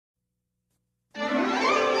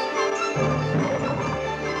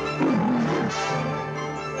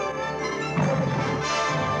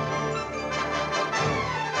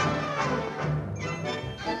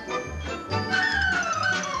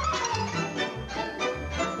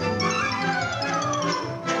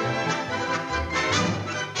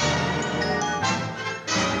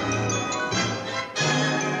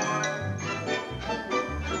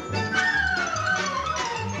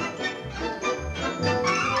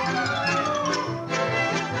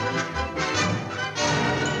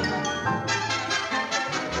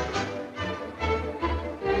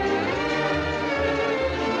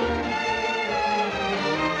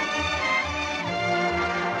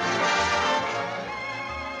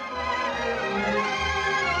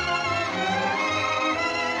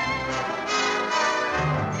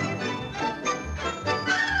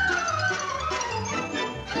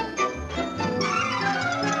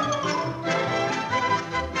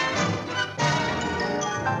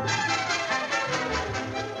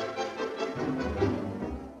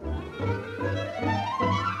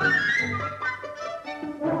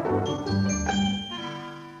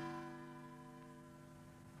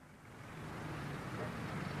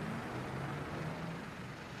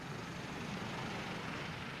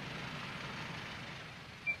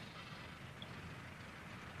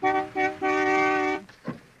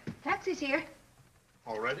taxi's here.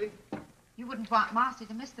 Already? You wouldn't want Marcy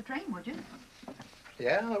to miss the train, would you?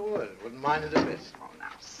 Yeah, I would. Wouldn't mind it a bit. Oh, now,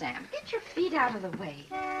 Sam, get your feet out of the way.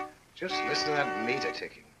 Just listen to that meter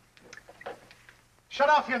ticking. Shut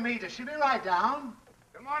off your meter. She'll be right down.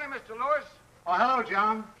 Good morning, Mr. Lewis. Oh, hello,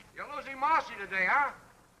 John. You're losing Marcy today, huh?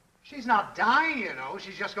 She's not dying, you know.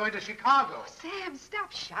 She's just going to Chicago. Sam,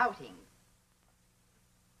 stop shouting.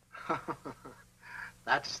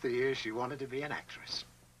 That's the year she wanted to be an actress.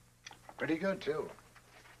 Pretty good, too.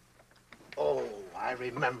 Oh, I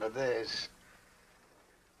remember this.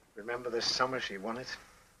 Remember this summer she won it?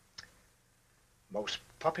 Most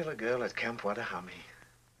popular girl at Camp Wattahami.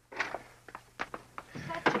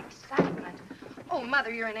 Such excitement. Oh,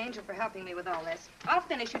 Mother, you're an angel for helping me with all this. I'll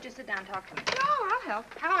finish. You just sit down and talk to me. No, I'll help.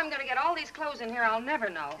 How I'm going to get all these clothes in here, I'll never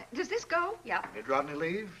know. Does this go? Yeah. Did Rodney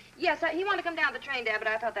leave? Yes, he wanted to come down the train, Dad, but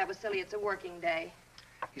I thought that was silly. It's a working day.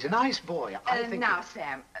 He's a nice boy. I think... Now,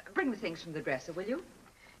 Sam, bring the things from the dresser, will you?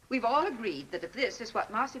 We've all agreed that if this is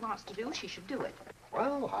what Marcy wants to do, she should do it.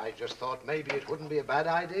 Well, I just thought maybe it wouldn't be a bad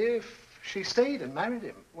idea if she stayed and married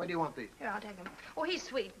him. Where do you want these? Here, I'll take them. Oh, he's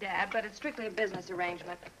sweet, Dad, but it's strictly a business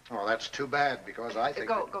arrangement. Oh, that's too bad, because I think...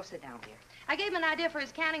 Go sit down, dear. I gave him an idea for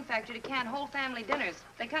his canning factory to can whole family dinners.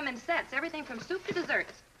 They come in sets, everything from soup to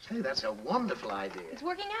desserts. Say, that's a wonderful idea. It's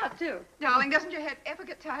working out, too. Darling, doesn't your head ever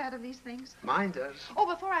get tired of these things? Mine does.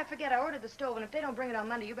 Oh, before I forget, I ordered the stove, and if they don't bring it on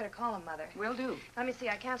Monday, you better call them, Mother. Will do. Let me see.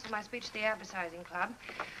 I canceled my speech to the advertising club.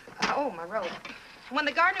 Oh, my robe. When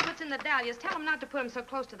the gardener puts in the dahlias, tell him not to put them so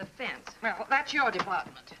close to the fence. Well, that's your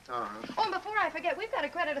department. Oh, and before I forget, we've got a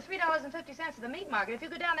credit of $3.50 at the meat market. If you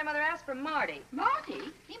go down there, Mother, ask for Marty. Marty?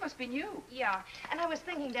 He must be new. Yeah. And I was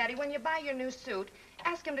thinking, Daddy, when you buy your new suit,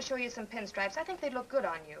 ask him to show you some pinstripes. I think they'd look good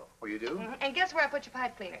on you. Oh, you do? Mm-hmm. And guess where I put your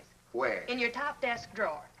pipe cleaners? Where? In your top desk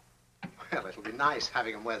drawer. Well, it'll be nice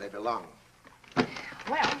having them where they belong.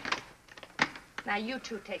 Well, now you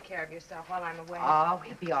two take care of yourself while I'm away. Oh,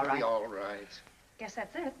 we'll be all right. Be all right. Guess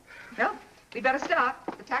that's it. Well, we'd better start.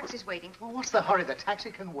 The taxi's waiting. Well, what's the hurry? The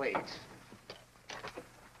taxi can wait.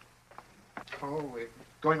 Oh, we're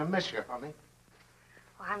going to miss you, honey.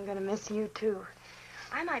 Well, I'm going to miss you, too.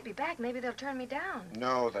 I might be back. Maybe they'll turn me down.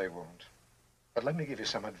 No, they won't. But let me give you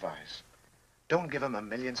some advice. Don't give them a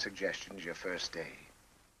million suggestions your first day.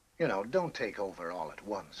 You know, don't take over all at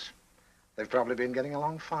once. They've probably been getting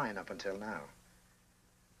along fine up until now.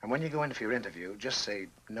 And when you go in for your interview, just say,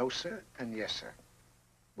 no, sir, and yes, sir.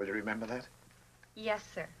 Will you remember that? Yes,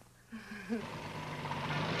 sir.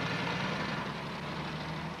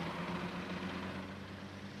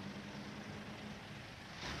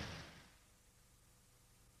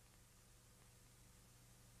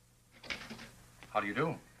 How do you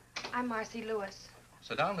do? I'm Marcy Lewis.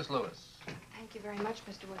 Sit down, Miss Lewis. Thank you very much,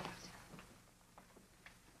 Mr. Williams.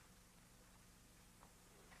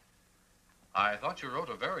 I thought you wrote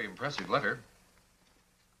a very impressive letter.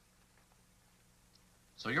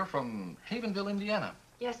 So you're from Havenville, Indiana?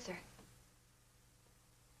 Yes, sir.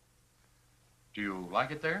 Do you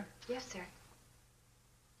like it there? Yes, sir.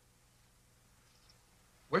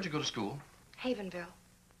 Where'd you go to school? Havenville.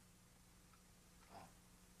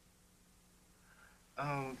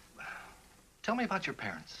 Tell me about your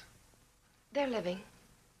parents. They're living.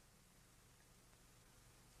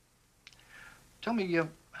 Tell me,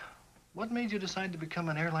 what made you decide to become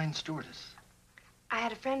an airline stewardess? I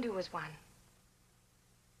had a friend who was one.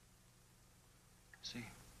 See.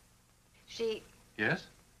 She Yes?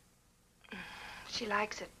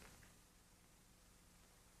 likes it.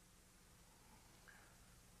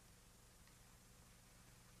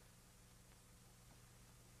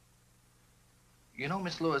 You know,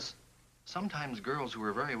 Miss Lewis, sometimes girls who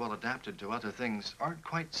are very well adapted to other things aren't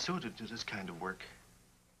quite suited to this kind of work.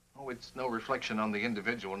 Oh, it's no reflection on the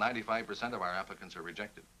individual. 95% of our applicants are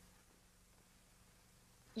rejected.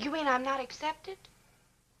 You mean I'm not accepted?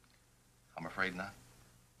 I'm afraid not.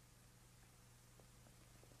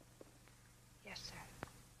 Yes, sir.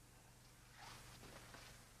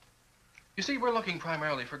 You see, we're looking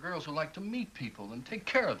primarily for girls who like to meet people and take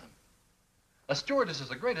care of them. A stewardess is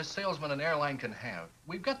the greatest salesman an airline can have.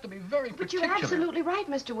 We've got to be very particular. But you're absolutely right,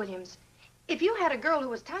 Mr. Williams. If you had a girl who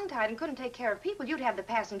was tongue-tied and couldn't take care of people, you'd have the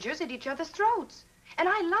passengers at each other's throats. And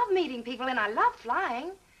I love meeting people, and I love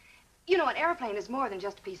flying. You know, an airplane is more than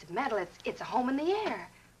just a piece of metal. It's a home in the air.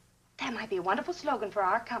 That might be a wonderful slogan for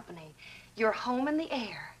our company. Your home in the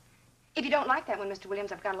air. If you don't like that one, Mr.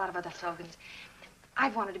 Williams, I've got a lot of other slogans.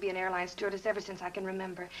 I've wanted to be an airline stewardess ever since I can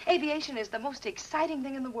remember. Aviation is the most exciting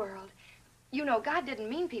thing in the world. You know, God didn't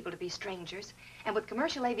mean people to be strangers. And with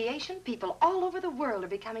commercial aviation, people all over the world are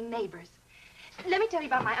becoming neighbors. Let me tell you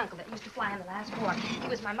about my uncle that used to fly in the last war. He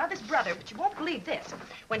was my mother's brother, but you won't believe this.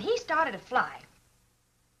 When he started to fly...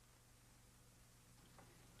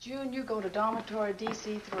 June, you go to dormitory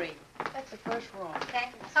DC3. That's the first room.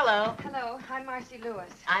 Thank you. Hello. Hello, I'm Marcy Lewis.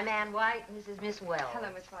 I'm Ann White, and this is Miss Wells. Hello,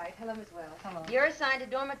 Miss White. Hello, Miss Wells. Hello. You're assigned to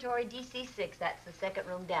dormitory DC6. That's the second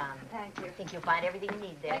room down. Thank you. I think you'll find everything you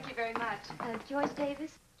need there. Thank you very much. Joyce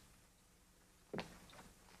Davis?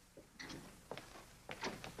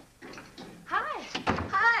 Hi.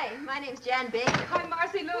 Hi, my name's Jan Baker. I'm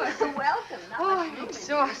Marcy Lewis. Welcome. Not Oh, much I'm room in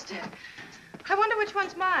exhausted. I wonder which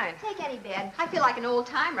one's mine. here. Take any bed. I feel like an old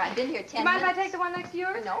timer. I've been here 10 Do you mind if I minutes. take the one next to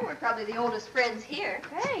yours? No, we're probably the oldest friends here.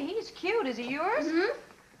 Hey, he's cute. Is he yours? Mm-hmm.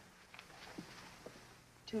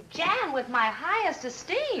 To Jan with my highest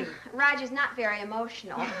esteem. Roger's not very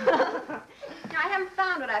emotional. Now, I haven't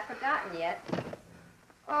found what I've forgotten yet.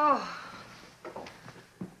 Oh.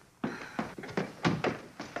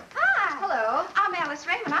 Hi. Hello. I'm Alice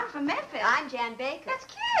Reymend. I'm from Memphis. I'm Jan Baker. That's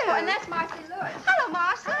cute. Oh, and that's Marcy Lewis. Hello,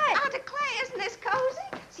 Marcy. Hi. Aunt Clay, isn't this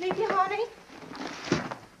cozy? Sleepy, honey?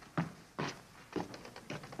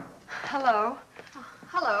 Hello.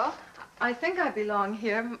 Hello. I think I belong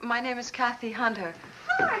here. My name is Kathy Hunter.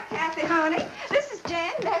 Hi, Kathy, honey. This is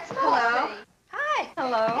Jan. That's Hello. Marcy. Hi.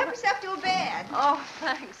 Hello. Help yourself to a bed. Oh,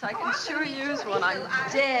 thanks. I can I'm sure gonna be use too one. I'm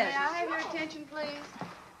easy. dead. May I have your attention, please?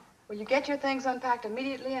 Will you get your things unpacked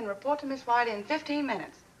immediately and report to Miss White in 15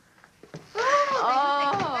 minutes?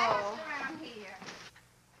 Oh. Around here.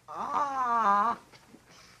 Ah.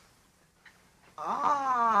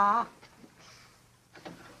 Ah.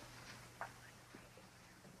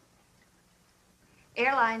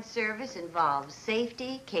 Airline service involves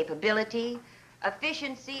safety, capability,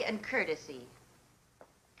 efficiency, and courtesy.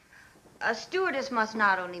 A stewardess must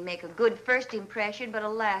not only make a good first impression, but a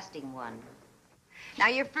lasting one. Now,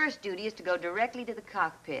 your first duty is to go directly to the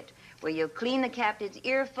cockpit, where you'll clean the captain's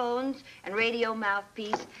earphones and radio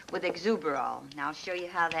mouthpiece with exuberol. Now, I'll show you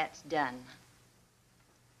how that's done.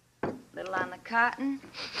 Little on the cotton.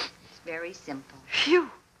 It's very simple. Phew.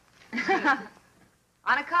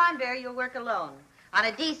 On a Convair, you'll work alone. On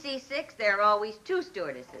a DC-6, there are always two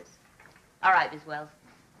stewardesses. All right, Miss Wells.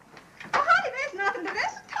 Oh, honey, there's nothing to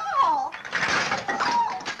this at all.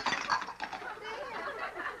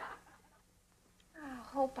 I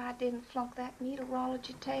hope I didn't flunk that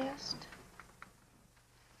meteorology test.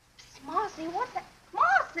 Marcy, what's that?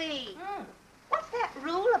 Marcy! What's that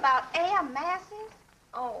rule about air masses?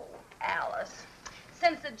 Oh, Alice.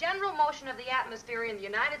 Since the general motion of the atmosphere in the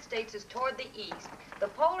United States is toward the east, the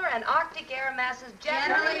polar and Arctic air masses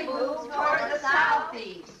generally move toward the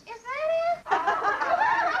southeast. Is that it?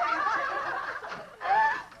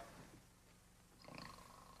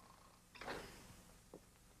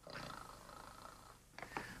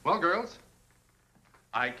 Well, girls,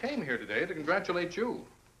 I came here today to congratulate you.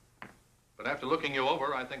 But after looking you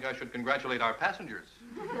over, I think I should congratulate our passengers.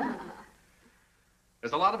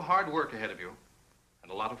 There's a lot of hard work ahead of you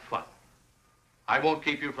and a lot of fun. I won't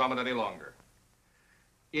keep you from it any longer.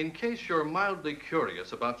 In case you're mildly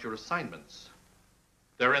curious about your assignments,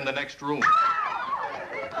 they're in the next room. But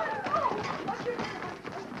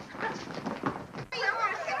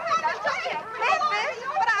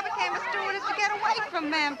I became a stewardess to get away from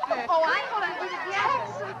Memphis. Oh, I thought I was a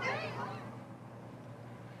guest.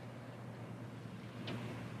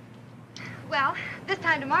 Well, this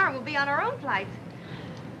time tomorrow we'll be on our own flights.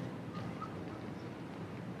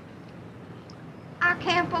 I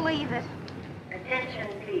can't believe it. Attention,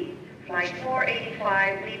 please. Flight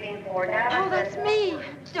 485 leaving for Dallas. Oh, that's me.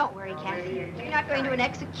 Don't worry, Kathy. You're not going to an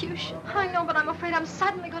execution. I know, but I'm afraid I'm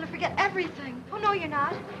suddenly going to forget everything. Oh, no, you're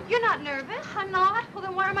not. You're not nervous. I'm not. Well,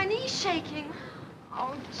 then why are my knees shaking?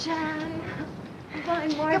 Oh, Jan. Goodbye,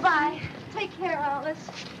 Marcy. Goodbye. Take care, Alice.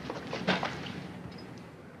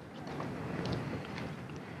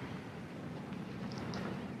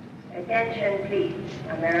 Attention, please.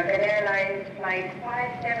 American Airlines Flight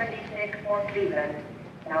 576 for Cleveland.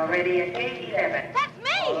 Now ready at gate 11. That's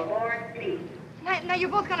me. All aboard, please. Now, you're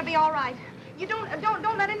both going to be all right. You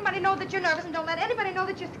don't let anybody know that you're nervous, and don't let anybody know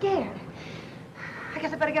that you're scared. I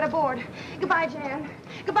guess I better get aboard. Goodbye, Jan.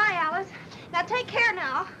 Goodbye, Alice. Now, take care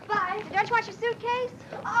now. Bye. Don't you want your suitcase?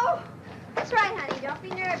 Oh, That's right, honey. Don't be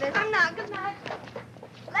nervous. I'm not. Good night.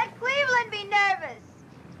 Let Cleveland be nervous.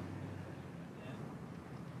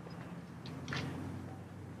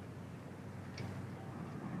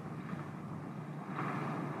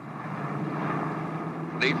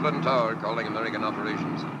 Cleveland Tower calling American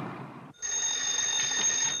operations.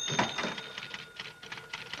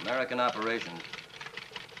 American operations.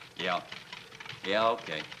 Yeah. Yeah,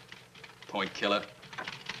 okay. Point killer.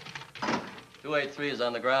 283 is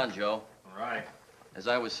on the ground, Joe. All right. As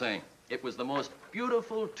I was saying, it was the most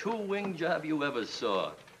beautiful two-wing job you ever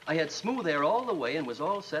saw. I had smooth air all the way and was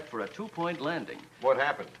all set for a two-point landing. What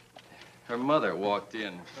happened? Her mother walked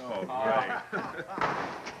in. Oh, right.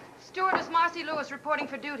 Stewardess Marcy Lewis reporting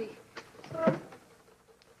for duty.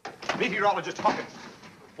 Meteorologist Hawkins.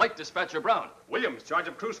 Flight Dispatcher Brown. Williams, charge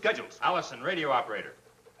of crew schedules. Allison, radio operator.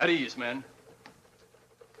 At ease, men.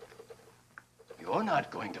 You're not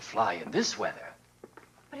going to fly in this weather.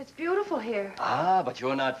 But it's beautiful here. Ah, but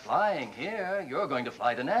you're not flying here. You're going to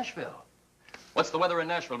fly to Nashville. What's the weather in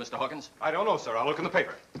Nashville, Mr. Hawkins? I don't know, sir. I'll look in the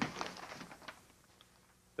paper.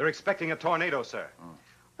 They're expecting a tornado, sir.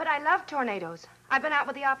 But I love tornadoes. I've been out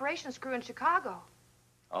with the operations crew in Chicago.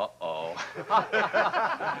 Uh-oh.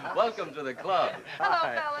 Welcome to the club.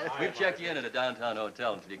 Hello, fellas. We've checked you in at a downtown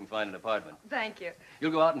hotel until you can find an apartment. Thank you.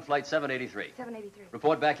 You'll go out in flight 783. 783.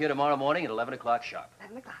 Report back here tomorrow morning at 11 o'clock sharp.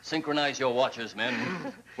 11 o'clock. Synchronize your watches, men.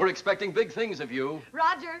 We're expecting big things of you.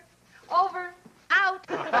 Roger. Over. Out.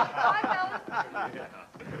 Bye, fellas.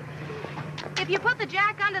 If you put the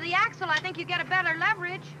jack under the axle, I think you get a better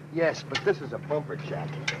leverage. Yes, but this is a bumper jack.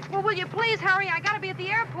 Well, will you please hurry? I gotta be at the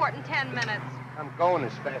airport in 10 minutes. I'm going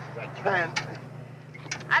as fast as I can.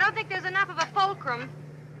 I don't think there's enough of a fulcrum.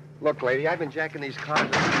 Look, lady, I've been jacking these cars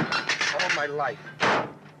all my life.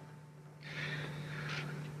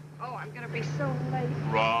 Oh, I'm gonna be so late.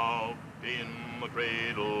 Robbed in the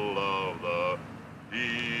cradle of the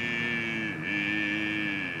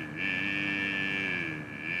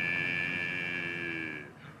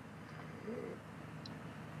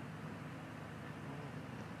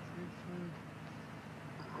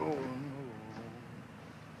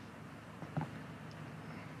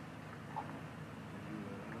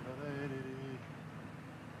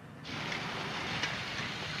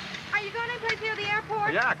Are you going anyplace near the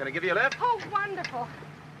airport? Yeah, can I give you a lift? Oh, wonderful.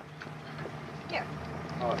 Here.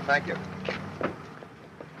 Oh, thank you.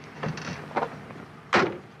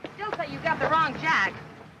 Still say you got the wrong jack.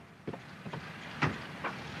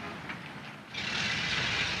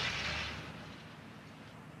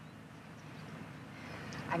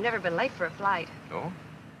 I've never been late for a flight. No?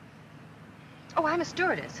 Oh, I'm a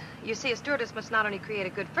stewardess. You see, a stewardess must not only create a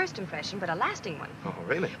good first impression, but a lasting one. Oh,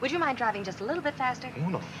 really? Would you mind driving just a little bit faster? Oh,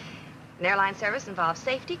 no. An airline service involves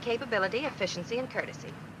safety, capability, efficiency, and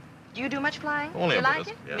courtesy. Do you do much flying? Only you a like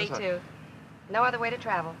bit. it? Yes, Me too. No other way to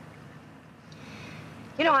travel.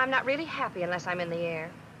 You know, I'm not really happy unless I'm in the air,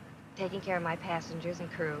 taking care of my passengers and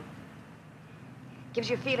crew. Gives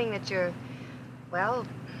you a feeling that you're, well,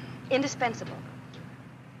 indispensable.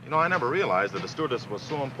 You know, I never realized that a stewardess was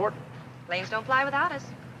so important. Planes don't fly without us.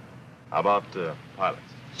 How about pilots?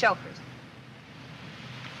 Chauffeurs.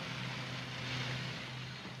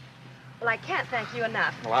 Well, I can't thank you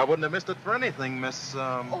enough. Well, I wouldn't have missed it for anything, Miss,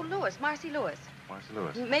 Oh, Lewis, Marcy Lewis. Marcy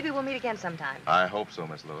Lewis. Maybe we'll meet again sometime. I hope so,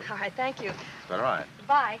 Miss Lewis. All right, thank you. All right.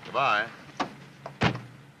 Bye. Goodbye.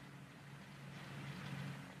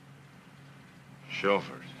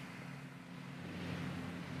 Chauffeurs.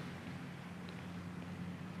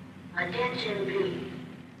 Attention, please.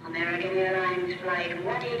 American Airlines Flight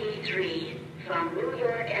 183 from New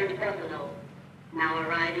York and Buffalo. Now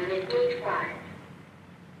arriving at Gate 5.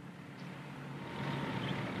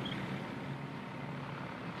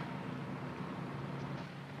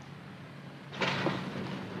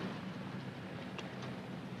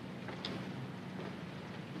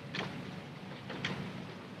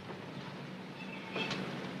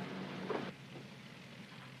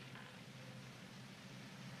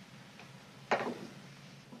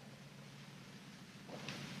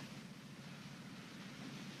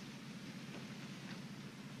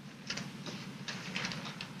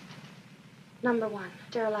 Number 1,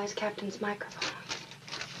 sterilize captain's microphone.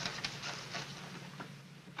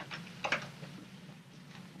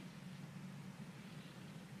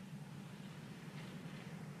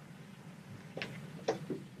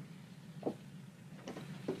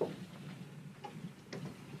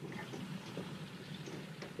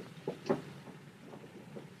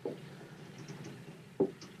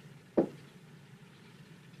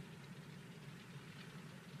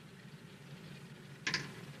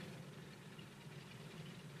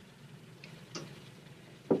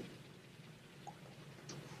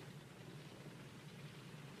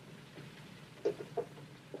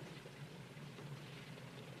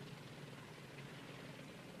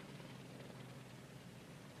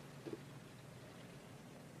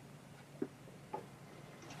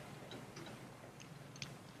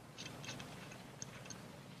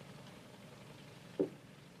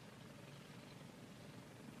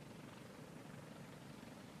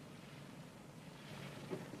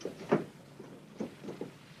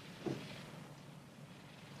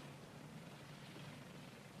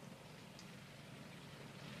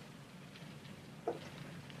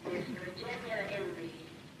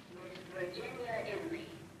 Virginia Inley.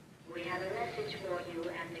 We have a message for you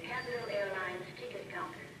at the Capital Airlines ticket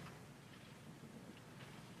counter.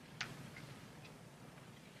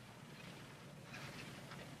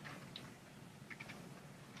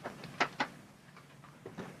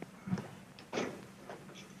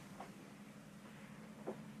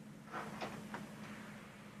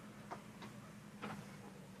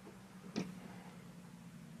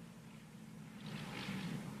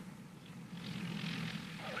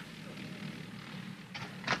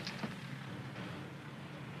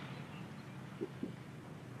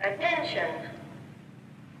 Attention.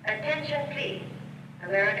 Attention, please.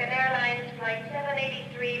 American Airlines Flight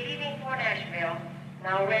 783 leaving for Nashville.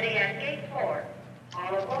 Now ready at Gate 4.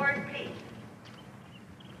 All aboard, please.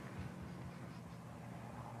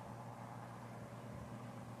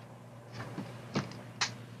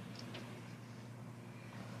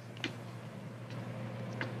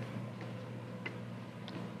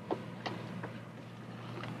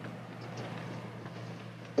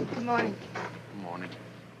 Good morning. Good morning.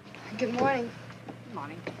 Good morning. Good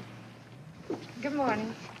morning. Good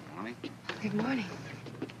morning. Morning. Good morning.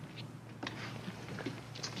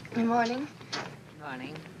 Good morning.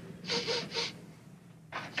 Morning.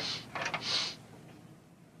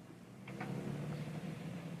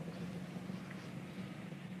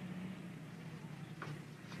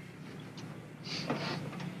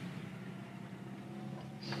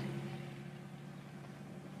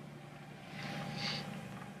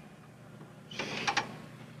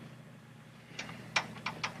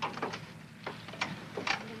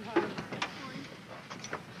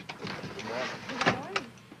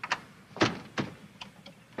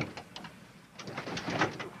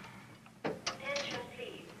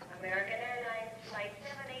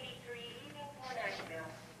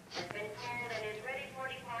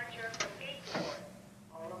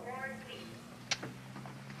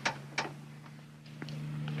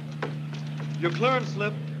 Your clearance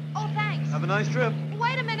slip. Oh, thanks. Have a nice trip.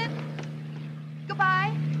 Wait a minute.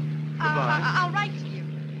 Goodbye. Goodbye. I'll write to you.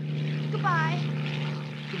 Goodbye.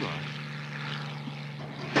 Goodbye.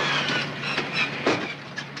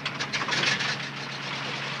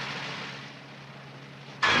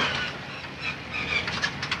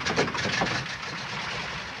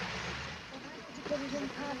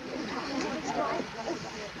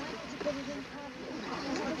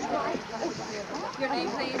 Your name,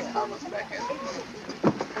 please.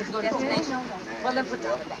 Destination? Well, then put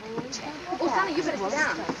down the back. Oh, Sonny, you better sit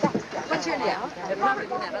down. What's your name? Robert.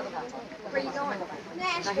 Where are you going?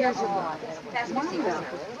 Nashville. Now, here's your wallet. Fasten your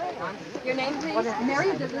seatbelt. Your name, please?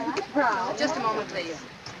 Mary Brown. Just a moment, please.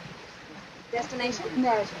 Destination?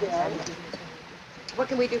 Nashville. What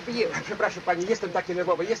can we do for you? Przepraszam pani, jestem taki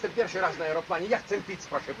nerwowy. Jestem pierwszy raz na aeroplanie. Ja chcę pić,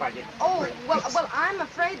 proszę pani. Oh, well, I'm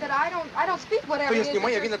afraid that I don't speak whatever To it jest is nie that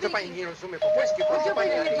moja you're wina, że pani speaking. nie rozumie po polsku, proszę pani.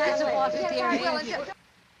 Yes, I will.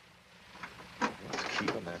 Let's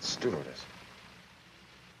keep on that stewardess.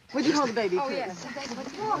 Would you hold the baby, Oh, please? yes.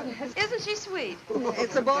 Isn't she sweet?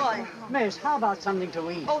 It's a boy. Miss, how about something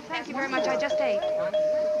to eat? Oh, thank you very much. I just ate.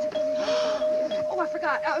 Oh, I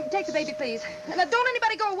forgot. Take the baby, please. Now, don't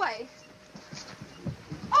anybody go away.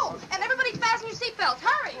 Oh, and everybody fasten your seatbelts.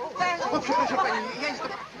 Hurry. Yes.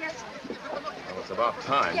 Well, it's about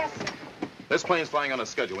time. Yes. This plane's flying on a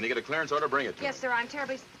schedule. When you get a clearance order, bring it to me. Yes, sir. I'm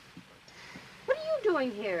terribly... What are you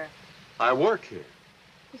doing here? I work here.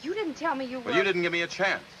 You didn't tell me you were... Well, you didn't give me a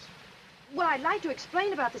chance. Well, I'd like to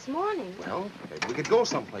explain about this morning. Well, maybe we could go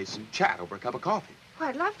someplace and chat over a cup of coffee. Oh,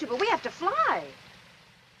 I'd love to, but we have to fly.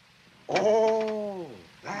 Oh,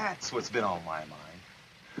 that's what's been on my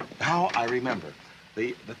mind. Now I remember.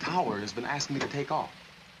 The tower has been asking me to take off.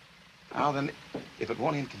 Now then, if it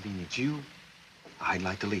won't inconvenience you, I'd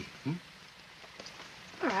like to leave.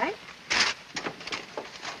 All right.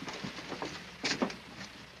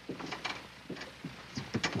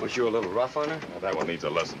 Was you a little rough on her? Well, that one needs a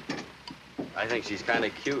lesson. I think she's kind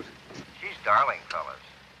of cute. She's darling, fellas.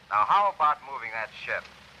 Now, how about moving that ship?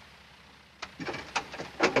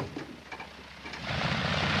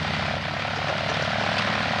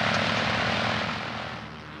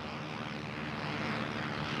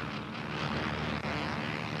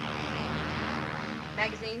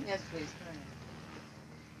 Magazine? Yes, please.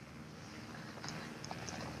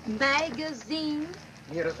 Magazine?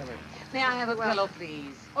 Nie rozumiem. May I have a pillow,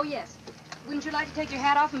 please? Oh, yes. Wouldn't you like to take your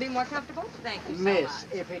hat off and be more comfortable? Thank you so Miss,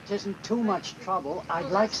 much. if it isn't too much trouble,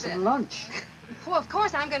 I'd like some lunch. Well, of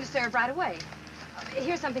course, I'm going to serve right away.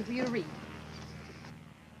 Here's something for you to read.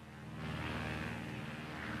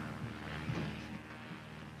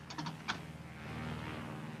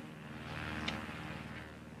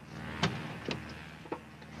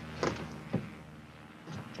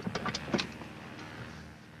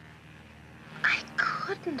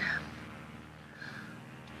 frightened.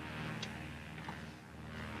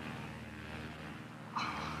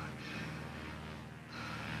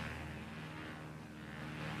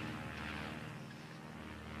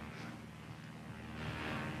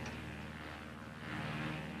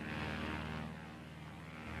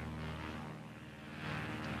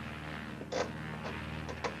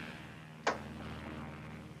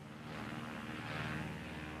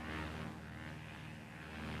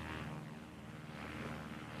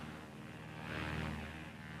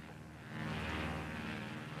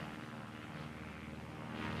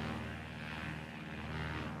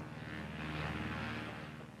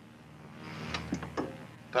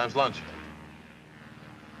 Time's lunch.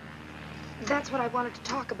 That's what I wanted to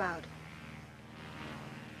talk about.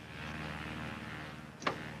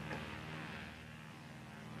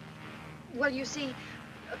 Well, you see,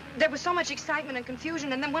 there was so much excitement and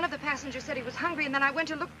confusion, and then one of the passengers said he was hungry, and then I went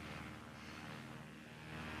to look.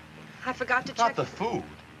 I forgot to check. Not the food.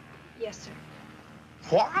 Yes, sir.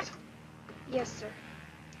 What? Yes, sir.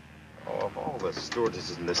 Oh, of all the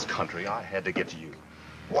stewardesses in this country, I had to get to you.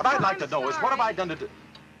 What I'd like to know is, what have I done to do?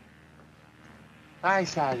 I'm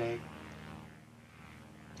sorry.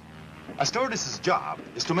 A stewardess's job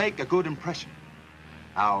is to make a good impression.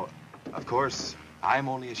 Now, of course, I'm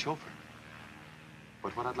only a chauffeur.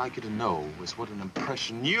 But what I'd like you to know is what an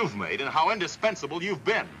impression you've made and how indispensable you've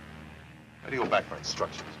been. Ready to go back for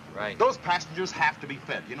instructions. Right. Those passengers have to be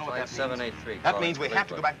fed. You know what that means? 783. That means we have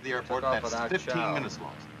to go back to the airport, and that's 15 minutes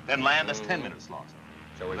lost. Then land, that's 10 minutes lost.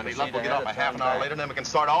 So Then any luck, we'll get off a half an hour later, and then we can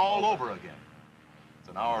start all over again. It's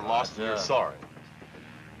an hour lost, and you're sorry.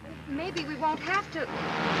 Maybe we won't have to.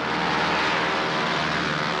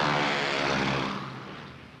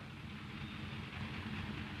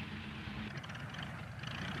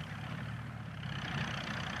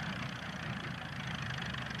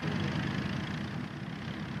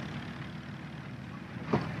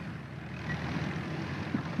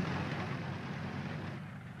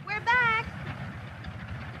 We're back.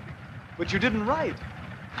 But you didn't write.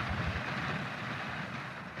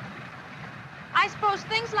 I suppose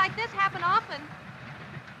things like this happen often.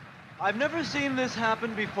 I've never seen this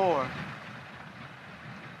happen before.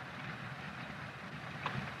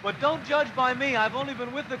 But don't judge by me. I've only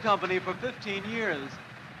been with the company for 15 years.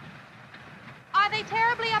 Are they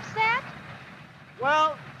terribly upset?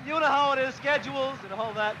 Well, you know how it is, schedules and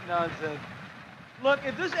all that nonsense. Look,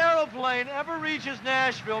 if this aeroplane ever reaches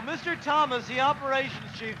Nashville, Mr. Thomas, the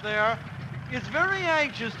operations chief there, is very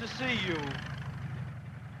anxious to see you.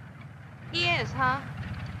 He is, huh?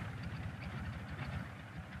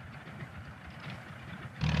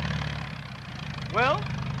 Well,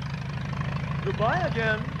 goodbye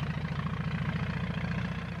again.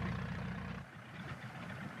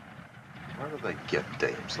 Where do they get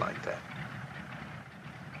dames like that?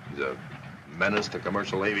 He's a menace to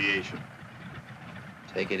commercial aviation.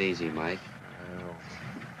 Take it easy, Mike. Well,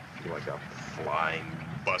 you're like a flying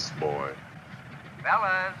busboy.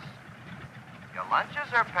 Fellas, your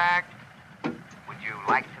lunches are packed. Would you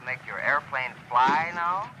like to make your airplane fly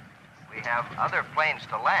now? We have other planes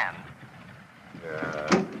to land.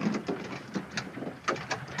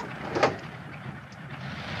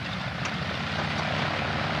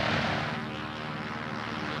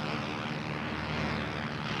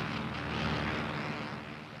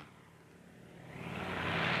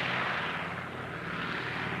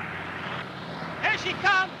 Here she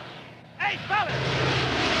comes! Hey, fellas!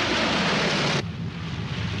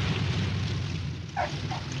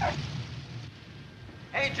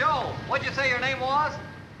 Hey, Joe, what'd you say your name was?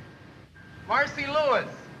 Marcy Lewis.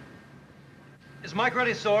 Is Mike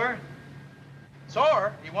ready, sore?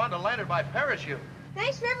 Sore? He wanted to land her by parachute.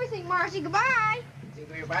 Thanks for everything, Marcy. Goodbye.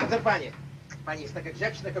 Dziękuję bardzo, panie. Pani jest taka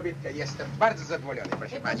grzeczna kobietka. Jestem bardzo zadowolony,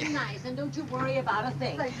 proszę It was pani. nice, and don't you worry about a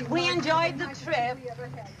thing. We enjoyed the trip.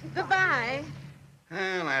 Goodbye.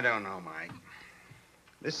 Well, I don't know, Mike.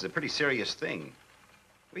 This is a pretty serious thing.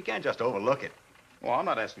 We can't just overlook it. Well, I'm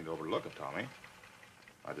not asking you to overlook it, Tommy.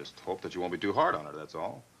 I just hope that you won't be too hard on her, that's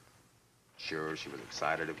all. Sure, she was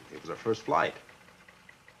excited. It was her first flight.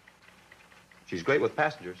 She's great with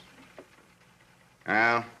passengers.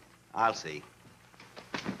 Well, I'll see.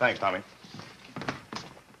 Thanks, Tommy.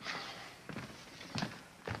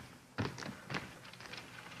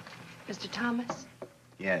 Mr. Thomas,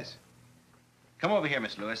 Yes. Come over here,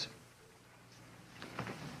 Miss Lewis.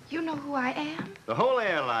 you know who I am? The whole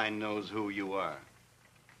airline knows who you are.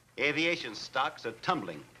 Aviation stocks are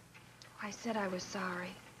tumbling. I said I was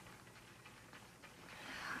sorry.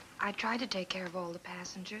 I tried to take care of all the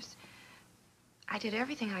passengers. I did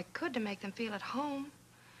everything I could to make them feel at home.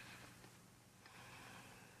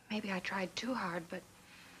 Maybe I tried too hard, but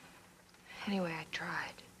Anyway, I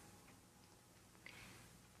tried.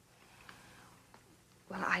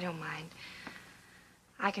 Well, I don't mind.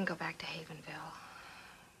 I can go back to Havenville.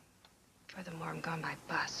 Furthermore, I'm going by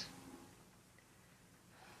bus.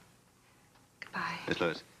 Goodbye. Miss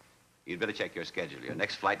Lewis, you'd better check your schedule. Your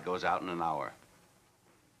next flight goes out in an hour.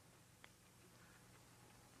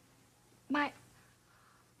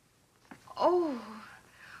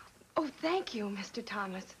 Oh, thank you, Mr.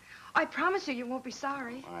 Thomas. I promise you won't be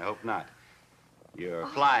sorry. I hope not. You're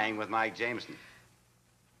flying with Mike Jamison.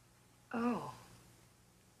 Oh.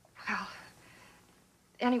 Well,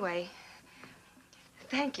 anyway,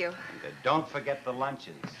 thank you. And don't forget the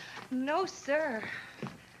luncheons. No, sir.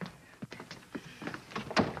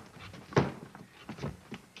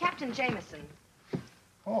 Captain Jamison.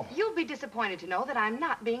 Oh. You'll be disappointed to know that I'm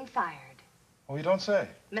not being fired. Oh, you don't say.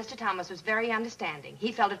 Mr. Thomas was very understanding.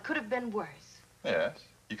 He felt it could have been worse. Yes.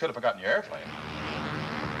 You could have forgotten your airplane.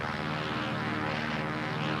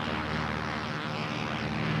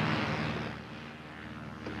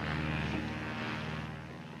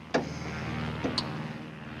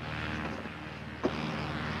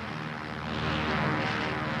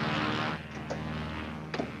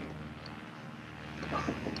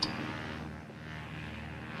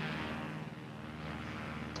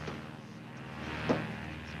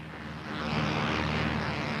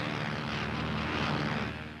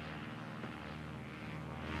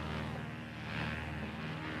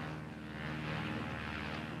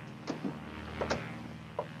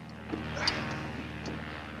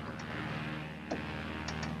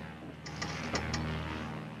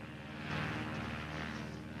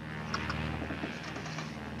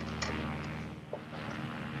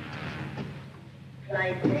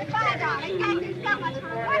 Goodbye, darling. Thank you so much for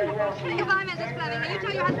a wonderful trip. Goodbye, Mrs. Fleming. Now, you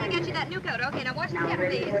tell your husband to get you that new coat. Okay, now watch the step,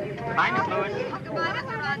 please. Goodbye, Miss Lewis. Oh, goodbye,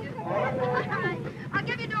 Mr. Rogers. All right. I'll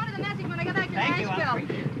give your daughter the message when I get back to Nashville.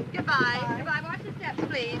 Goodbye. Goodbye. Watch the steps,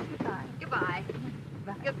 please. Goodbye.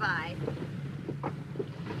 Goodbye.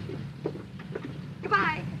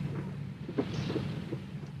 Goodbye.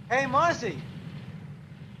 Hey, Marcy.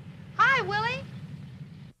 Hi, Willie.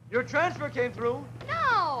 Your transfer came through.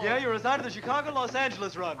 No. Yeah, you're assigned to the Chicago-Los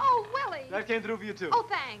Angeles run. Oh, Willie. That came through for you, too. Oh,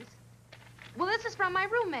 thanks. Well, this is from my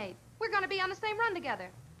roommate. We're going to be on the same run together.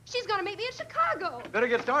 She's going to meet me in Chicago. Better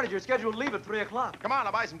get started. You're scheduled to leave at 3 o'clock. Come on,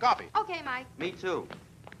 I'll buy some coffee. Okay, Mike. Me too.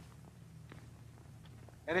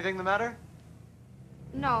 Anything the matter?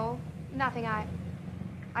 No, nothing. I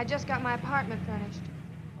just got my apartment furnished.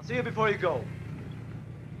 I'll see you before you go.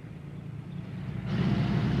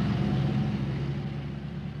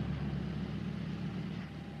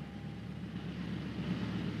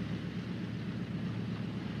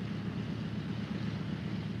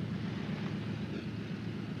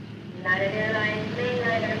 United Airlines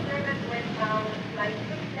mainliner service westbound flight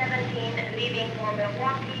 617 leaving for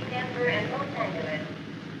Milwaukee, Denver, and Los Angeles.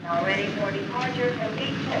 Now ready for departure from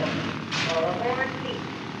gate 4. All aboard, please.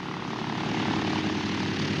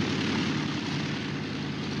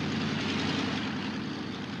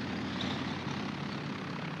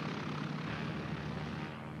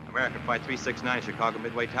 American Flight 369, Chicago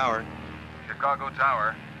Midway Tower. Chicago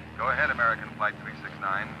Tower. Go ahead, American Flight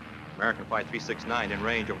 369. American Flight 369 in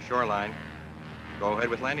range over shoreline. Go ahead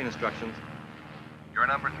with landing instructions. You're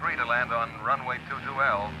number 3 to land on runway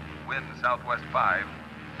 22L, wind southwest 5.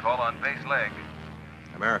 Call on base leg.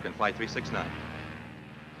 American Flight 369.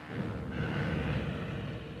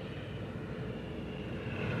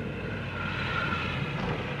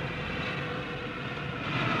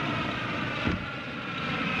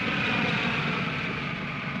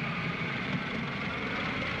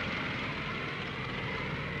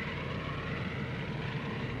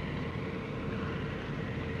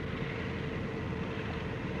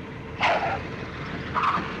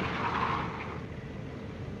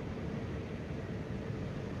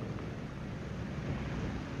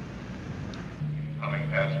 Coming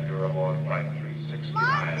passenger aboard Flight 369.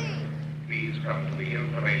 Marcy! Please come to the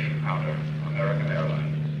information counter, American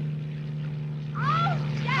Airlines. Oh,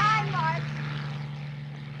 hi, Mark.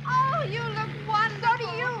 Oh, you look wonderful. So do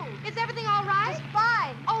you. Is everything all right? Just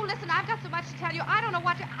fine. Oh, listen, I've got so much to tell you. I don't know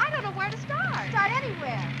where to start. Start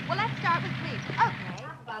anywhere. Well, let's start with sleep. Okay.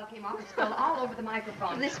 The bottle came off and spilled all over the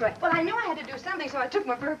microphone. This way. Well, I knew I had to do something, so I took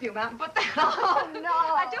my perfume out and put that on. Oh, no.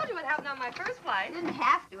 I told you what happened on my first flight. You didn't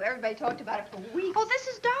have to. Everybody talked about it for weeks. Oh, this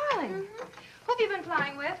is darling. Who have you been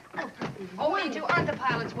flying with? Oh, me too. Aren't the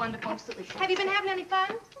pilots wonderful? Absolutely. Have you been having any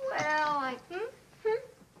fun? Well,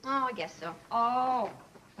 Oh, I guess so. Oh.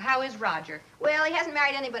 How is Roger? Well, he hasn't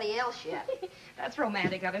married anybody else yet. That's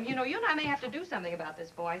romantic of him. You know, you and I may have to do something about this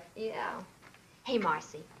boy. Yeah. Hey,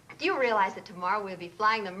 Marcy, Do you realize that tomorrow we'll be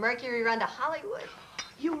flying the Mercury run to Hollywood?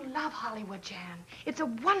 You love Hollywood, Jan. It's a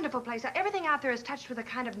wonderful place. Everything out there is touched with a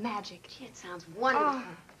kind of magic. Gee, it sounds wonderful. Oh.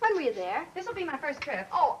 When were you there? This will be my first trip.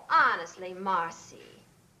 Oh, honestly, Marcy.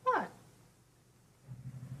 What?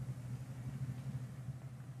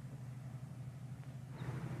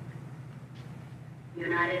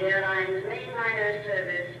 United Airlines mainliner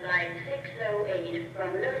service flight 608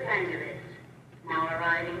 from Los Angeles, now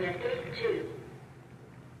arriving at gate 2.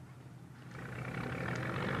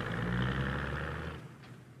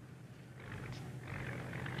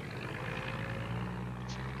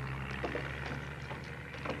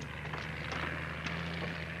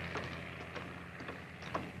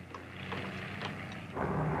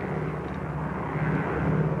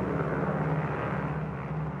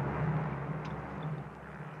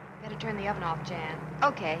 Turn the oven off, Jan.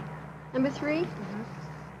 Okay. Number 3? Mm-hmm.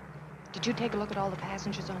 Did you take a look at all the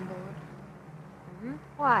passengers on board? Mm-hmm.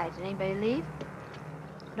 Why? Did anybody leave?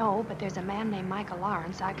 No, but there's a man named Michael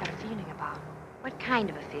Lawrence I've got a feeling about. What kind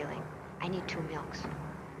of a feeling? I need 2 milks.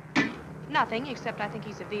 Nothing, except I think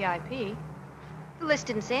he's a VIP. The list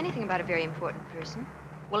didn't say anything about a very important person.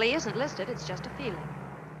 Well, he isn't listed. It's just a feeling.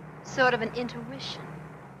 Sort of an intuition.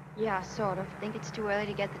 Yeah, sort of. Think it's too early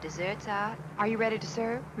to get the desserts out? Are you ready to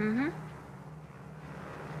serve? Mm-hmm.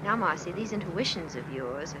 Now, Marcy, these intuitions of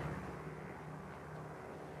yours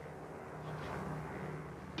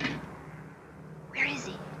are... Where is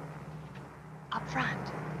he? Up front.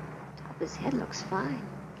 Top of his head looks fine.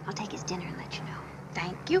 I'll take his dinner and let you know.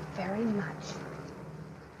 Thank you very much.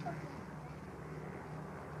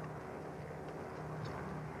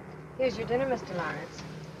 Here's your dinner, Mr. Lawrence.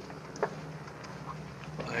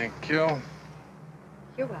 Thank you.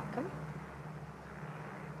 You're welcome.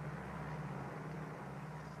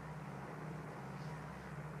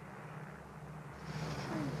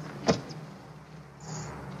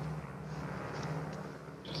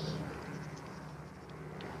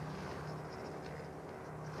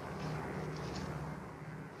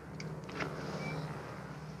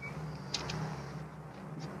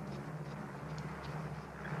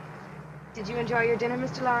 Did you enjoy your dinner,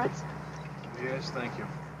 Mr. Lawrence? Yes, thank you.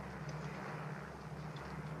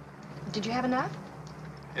 Did you have enough?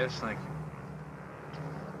 Yes, thank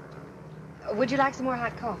you. Would you like some more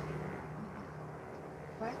hot coffee?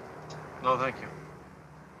 What? No, thank you.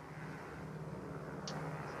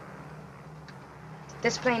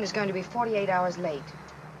 This plane is going to be 48 hours late.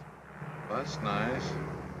 That's nice.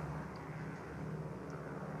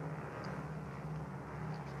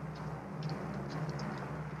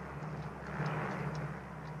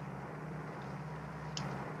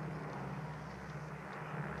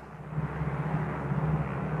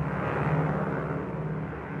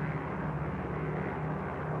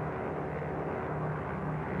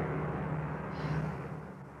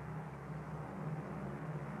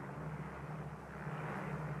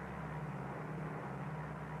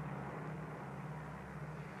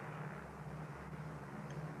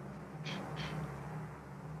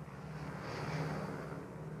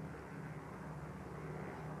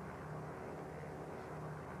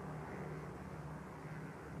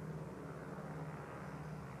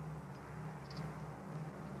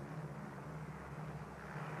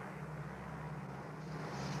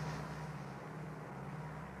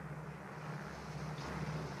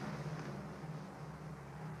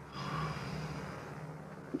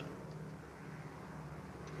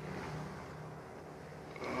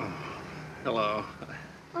 Hello.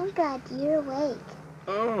 Oh, God, you're awake.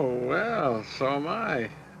 Oh, well, so am I.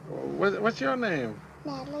 What's your name?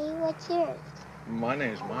 Natalie, what's yours? My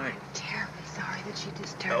name's Mike. I'm terribly sorry that she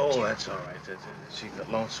disturbed you. Oh, that's all right. She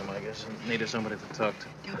got lonesome, I guess, and needed somebody to talk to.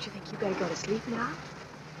 Don't you think you better go to sleep now?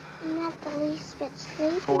 I'm not the least bit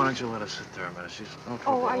sleepy. Oh, why don't you let her sit there a minute? She's no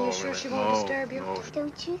trouble. Oh, are you at all, sure really. she won't disturb you? No.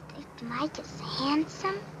 Don't you think Mike is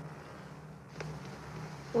handsome?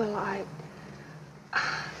 Well,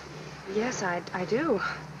 Yes, I do.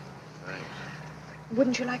 Thanks.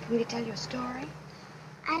 Wouldn't you like me to tell you a story?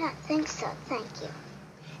 I don't think so, thank you.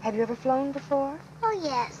 Have you ever flown before? Oh,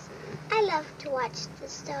 yes. I love to watch the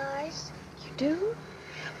stars. You do?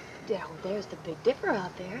 Oh, there's the Big Dipper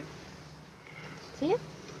out there. See it?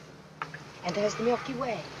 And there's the Milky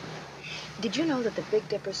Way. Did you know that the Big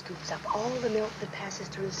Dipper scoops up all the milk that passes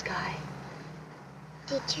through the sky?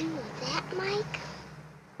 Did you know that, Mike?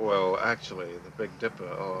 Well, actually, the Big Dipper,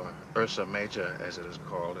 or Ursa Major, as it is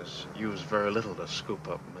called, is used very little to scoop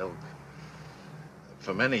up milk.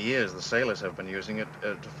 For many years, the sailors have been using it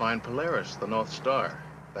to find Polaris, the North Star.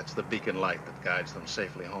 That's the beacon light that guides them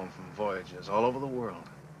safely home from voyages all over the world.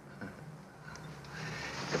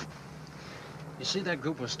 You see that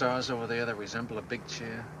group of stars over there that resemble a big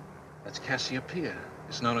chair? That's Cassiopeia.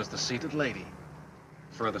 It's known as the Seated Lady.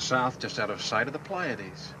 Further south, just out of sight, of the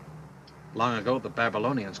Pleiades. Long ago, the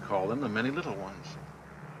Babylonians called them the Many Little Ones.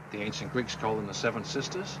 The ancient Greeks called them the Seven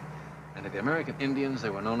Sisters. And to the American Indians, they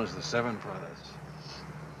were known as the Seven Brothers.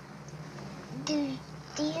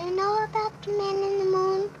 Do you know about the men in the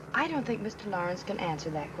moon? I don't think Mr. Lawrence can answer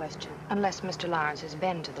that question, unless Mr. Lawrence has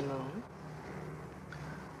been to the moon.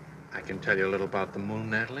 I can tell you a little about the moon,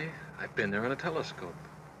 Natalie. I've been there in a telescope.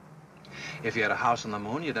 If you had a house on the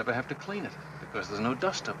moon, you'd never have to clean it, because there's no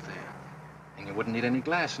dust up there. And you wouldn't need any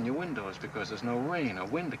glass in your windows, because there's no rain or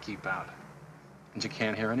wind to keep out. And you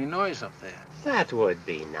can't hear any noise up there. That would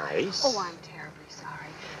be nice. Oh, I'm terribly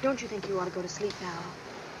sorry. Don't you think you ought to go to sleep now?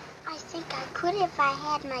 I think I could if I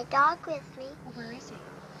had my dog with me. Well, where is he?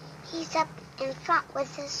 He's up in front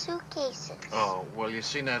with his suitcases. Oh, well, you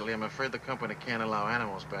see, Natalie, I'm afraid the company can't allow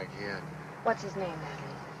animals back here. What's his name,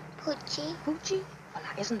 Natalie? Poochie. Poochie? Well,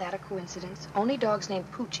 now, isn't that a coincidence? Only dogs named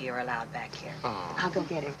Poochie are allowed back here. Oh. I'll go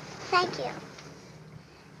get him. Thank you.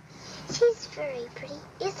 She's very pretty,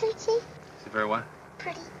 isn't she? Is it very what?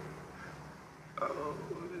 Pretty. Oh,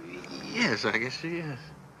 yes, I guess she is.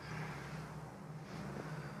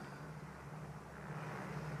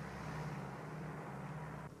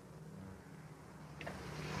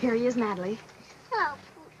 Here he is, Natalie. Oh,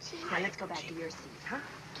 Poochie. Now, let's go back to your seat, huh?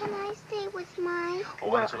 Can I stay with mine? Oh,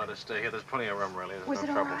 why don't you let us stay here? There's plenty of room, really. There's Was no it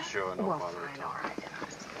all trouble, right? sure, no Well, bother fine, at all. all right, then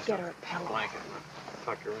I'll get her a pillow. Blanket.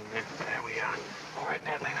 Tuck her in there. There we are. All right,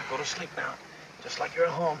 Natalie, now go to sleep now. Just like you're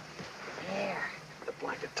at home. There. The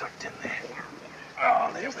blanket tucked in there. Oh,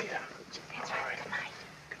 there we are. That's right. Good night.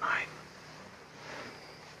 Good night.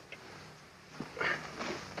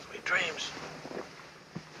 Sweet dreams.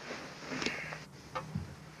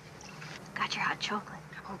 Got your hot chocolate.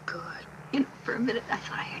 Oh, good. You know, for a minute, I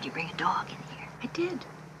thought I heard you bring a dog in here. I did.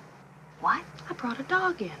 What? I brought a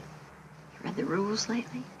dog in. You read the rules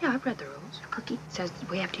lately? Yeah, I've read the rules. Cookie? It says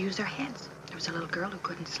we have to use our heads. There was a little girl who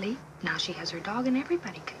couldn't sleep. Now she has her dog and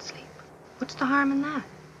everybody can sleep. What's the harm in that?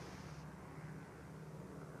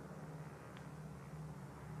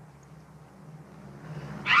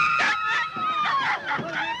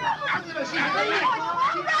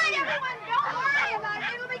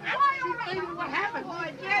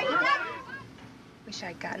 Wish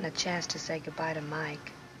I'd gotten a chance to say goodbye to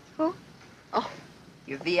Mike. Who? Oh,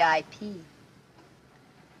 your VIP. Wonder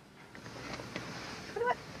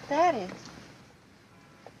what that is.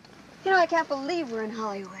 You know, I can't believe we're in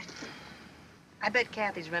Hollywood. I bet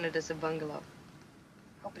Kathy's rented us a bungalow.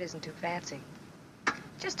 Hope it isn't too fancy.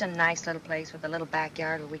 Just a nice little place with a little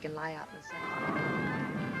backyard where we can lie out in the sun.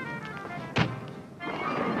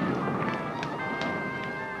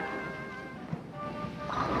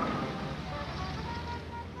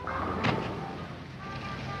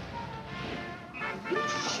 Are you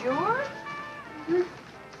sure? Mm-hmm.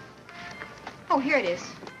 Oh, here it is.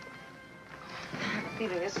 I have a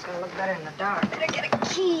feeling this is going to look better in the dark. Better get a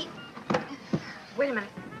key. Wait a minute.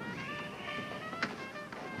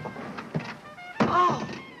 Oh,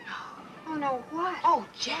 no. Oh, no, what? Oh,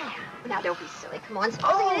 jam. Now, don't be silly. Come on.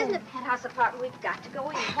 Supposing it isn't a penthouse apartment, we've got to go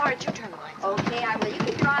in. Why don't you turn the lights on? Okay, I will. You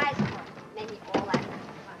keep your eyes closed. Maybe all that.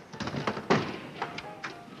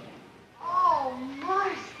 Oh,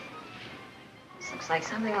 Marcy. This looks like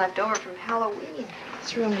something left over from Halloween.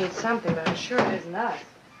 This room needs something, but I'm sure it isn't us.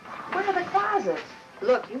 Where are the closets?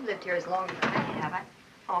 Look, you've lived here as long as I have.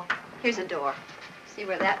 Oh, here's a door. See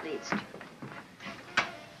where that leads to.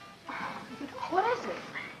 What is it?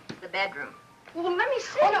 The bedroom. Well, let me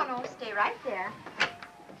see. Oh, no, stay right there.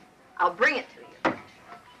 I'll bring it to you.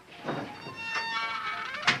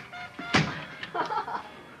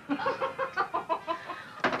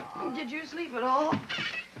 Did you sleep at all?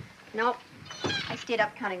 Nope. I stayed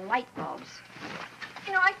up counting light bulbs.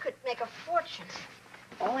 You know, I could make a fortune.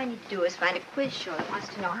 All I need to do is find a quiz show that wants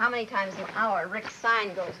to know how many times an hour Rick's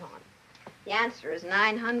sign goes on. The answer is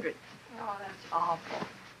 900. Oh, that's awful.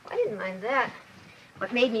 I didn't mind that.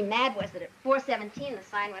 What made me mad was that at 4:17 the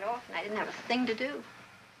sign went off and I didn't have a thing to do.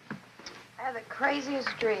 I had the craziest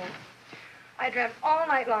dream. I dreamt all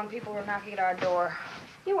night long people were knocking at our door.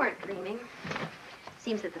 You weren't dreaming.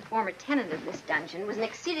 Seems that the former tenant of this dungeon was an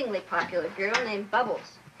exceedingly popular girl named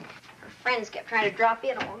Bubbles. Her friends kept trying to drop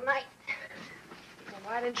in all night. Well,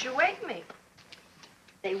 why didn't you wake me?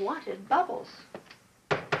 They wanted Bubbles.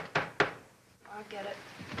 I'll get it.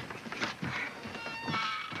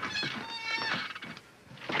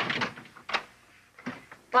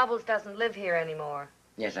 Bubbles doesn't live here anymore.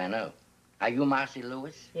 Yes, I know. Are you Marcy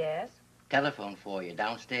Lewis? Yes? Telephone for you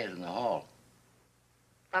downstairs in the hall.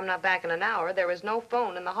 I'm not back in an hour. There was no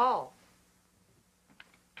phone in the hall.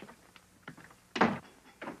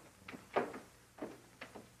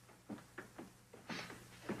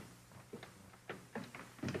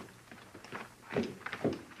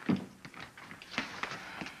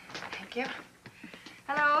 Thank you.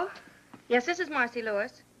 Hello? Yes, this is Marcy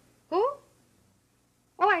Lewis. Who?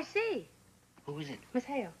 Oh, I see. Who is it? Miss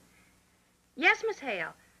Hale. Yes, Miss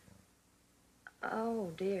Hale.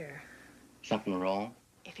 Oh, dear. Something wrong?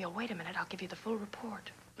 If you'll wait a minute, I'll give you the full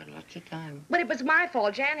report. But lots of time. But it was my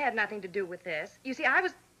fault. Jan had nothing to do with this. You see, I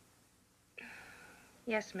was...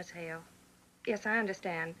 Yes, Miss Hale. Yes, I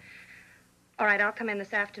understand. All right, I'll come in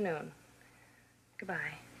this afternoon. Goodbye.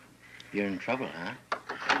 You're in trouble, huh?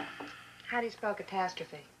 How do you spell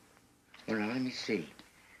catastrophe? Well, now, let me see.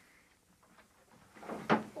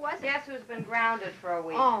 Guess who's been grounded for a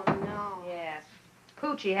week? Oh, no. Yes.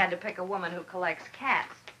 Poochie had to pick a woman who collects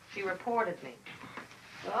cats. She reported me.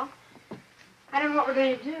 Well, I don't know what we're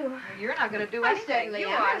going to do. You're not going to do I anything. certainly You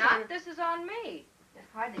am. are not. This is on me. It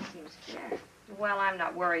hardly seems fair. Well, I'm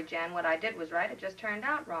not worried, Jan. What I did was right. It just turned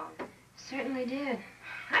out wrong. Certainly did.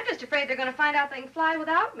 I'm just afraid they're going to find out they can fly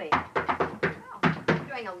without me.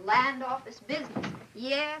 You're doing a land office business.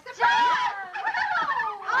 Yes.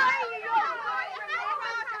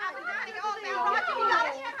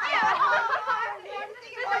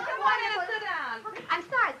 I'm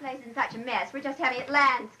sorry the place is in such a mess. We're just having it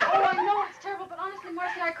landscaped. Oh, I know it's terrible, but honestly,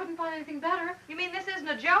 Marcy, I couldn't find anything better. You mean this isn't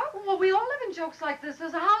a joke? Well, we all live in jokes like this.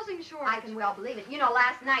 There's a housing shortage. I can well believe it. You know,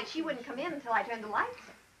 last night she wouldn't come in until I turned the lights.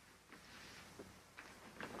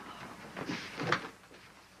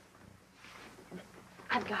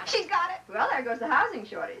 I've got it. She's got it. Well, there goes the housing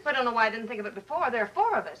shortage. I don't know why I didn't think of it before. There are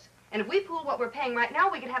 4 of us. And if we pool what we're paying right now,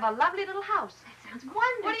 we could have a lovely little house. That sounds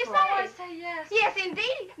wonderful. What do you say? I say yes. Yes,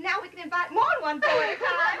 indeed. Now we can invite more than one boy at a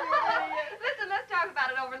time. Listen, let's talk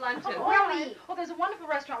about it over luncheon. Oh, where we? Oh, there's a wonderful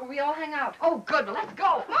restaurant where we all hang out. Oh, good. Well, let's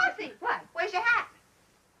go. Marcy, what? Where's your hat?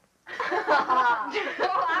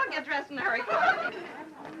 Oh, I'll get dressed in a hurry.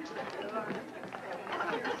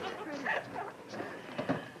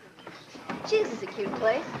 Gee, this is a cute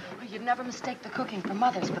place. Well, you'd never mistake the cooking for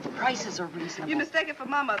Mother's, but the prices are reasonable. You mistake it for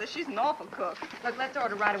my mother. She's an awful cook. Look, let's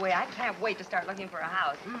order right away. I can't wait to start looking for a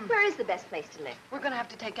house. Where is the best place to live? We're going to have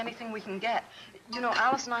to take anything we can get. You know,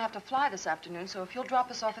 Alice and I have to fly this afternoon, so if you'll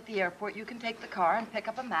drop us off at the airport, you can take the car and pick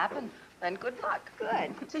up a map, and then good luck.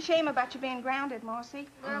 Good. It's a shame about you being grounded, Marcy.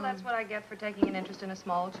 Well, that's what I get for taking an interest in a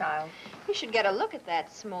small child. You should get a look at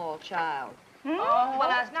that small child. Oh, well,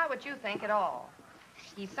 that's not what you think at all.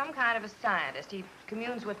 He's some kind of a scientist. He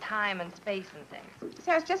communes with time and space and things.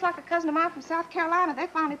 Sounds just like a cousin of mine from South Carolina. They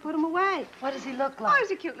finally put him away. What does he look Oh, like? he's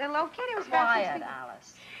a cute little old kid. He was Quiet,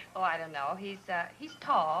 Alice. Oh, I don't know. He's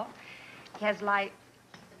tall. He has light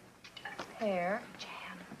hair.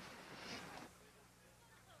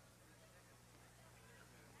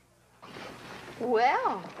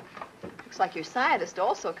 Well, looks like your scientist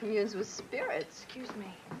also communes with spirits. Excuse me.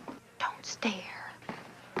 Don't stare.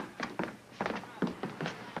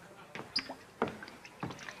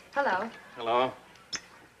 Hello. Hello.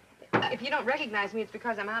 If you don't recognize me, it's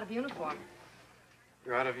because I'm out of uniform.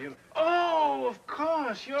 You're out of uniform. Oh, of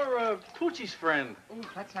course. You're Poochie's friend. Ooh,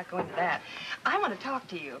 let's not go into that. I want to talk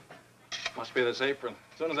to you. Must be this apron.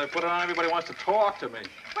 As soon as I put it on, everybody wants to talk to me.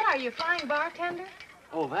 What are you, a flying bartender?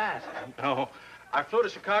 Oh, that? No. I flew to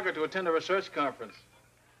Chicago to attend a research conference.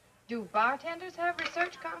 Do bartenders have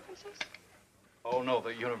research conferences? Oh, no.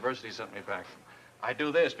 The university sent me back. I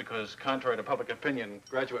do this because, contrary to public opinion,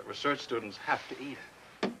 graduate research students have to eat.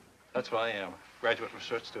 That's what I am, graduate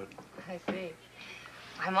research student. I see.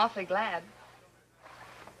 I'm awfully glad.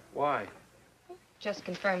 Why? Just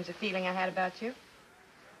confirms a feeling I had about you.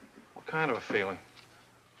 What kind of a feeling?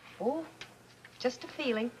 Oh, just a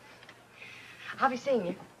feeling. I'll be seeing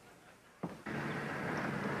you.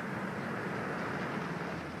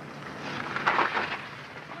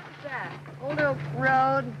 What's that? Old Oak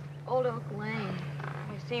Road, Old Oak Lane.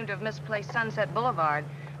 You seem to have misplaced Sunset Boulevard.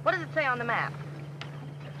 What does it say on the map?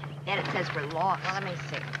 And it says we're lost. Well, let me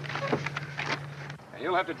see.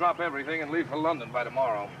 You'll have to drop everything and leave for London by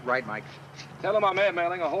tomorrow. Right, Mike. Tell them I'm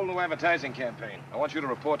airmailing a whole new advertising campaign. I want you to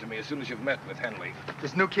report to me as soon as you've met with Henley.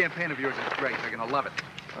 This new campaign of yours is great. They're going to love it.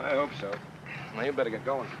 I hope so. Now, you better get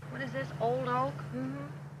going. What is this, Old Oak?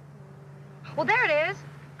 Well, there it is.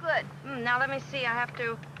 Good. Now, let me see. I have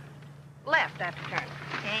to... Left, I have to turn.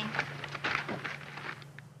 Okay.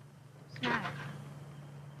 Smile.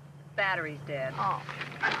 Battery's dead. Oh.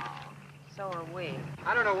 So are we.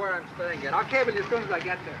 I don't know where I'm staying yet. I'll cable you as soon as I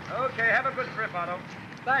get there. Okay, have a good trip, Otto.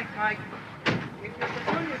 Thanks, Mike. Keep your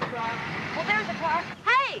petunias crossed. Well, there's a car.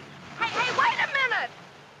 Hey! Hey, wait a minute!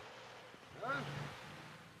 Huh?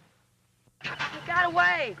 He got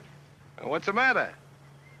away. What's the matter?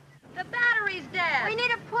 The battery's dead. We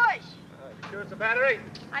need a push. You sure it's a battery?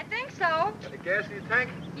 I think so. Got any gas in your tank?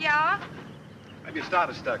 Yeah? Maybe your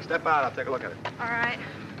starter's stuck. Step out, I'll take a look at it. All right.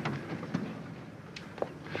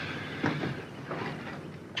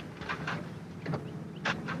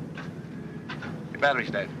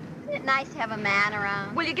 battery's dead. Isn't it nice to have a man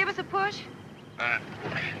around? Will you give us a push?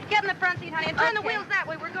 Get in the front seat, honey, and turn the wheels that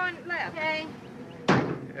way. We're going left. Okay.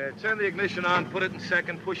 Turn the ignition on, put it in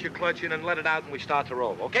second, push your clutch in, and let it out, and we start to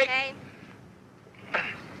roll, okay? Okay.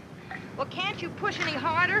 Well, can't you push any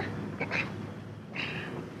harder?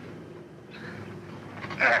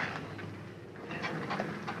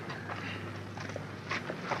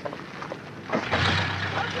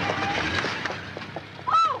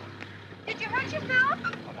 Oh! Did you hurt yourself?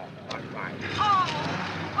 I'm fine.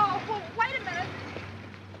 Oh, well, wait a minute.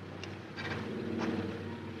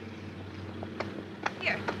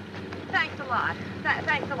 Here. Thanks a lot.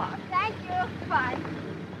 Thanks a lot. Thank you. Bye.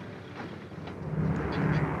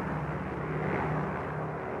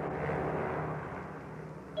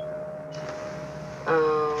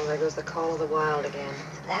 Oh, there goes the call of the wild again.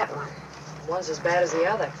 That one. One's as bad as the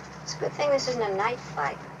other. It's a good thing this isn't a night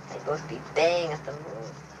flight. They'd both be baying at the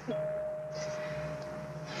moon.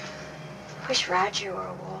 Wish Roger were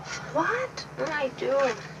a wolf. What? I do.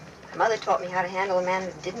 My mother taught me how to handle a man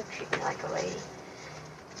who didn't treat me like a lady.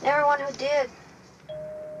 Never one who did.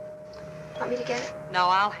 Want me to get it? No,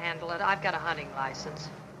 I'll handle it. I've got a hunting license.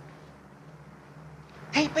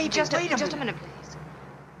 Hey, baby, Just wait a minute, please.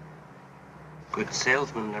 Good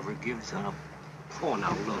salesman never gives up. Oh,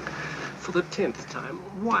 now look, for the 10th time,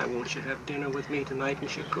 why won't you have dinner with me tonight in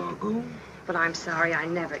Chicago? But I'm sorry, I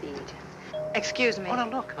never eat. Excuse me. Oh, now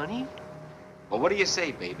look, honey. Well, what do you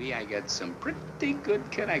say, baby? I got some pretty good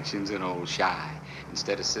connections in old Shy.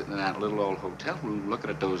 Instead of sitting in that little old hotel room looking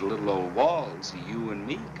at those little old walls, you and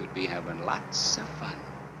me could be having lots of fun.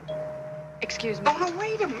 Excuse me. Oh, no,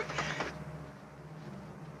 wait a minute.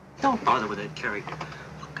 Don't bother with that character.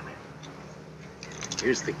 Look, come here.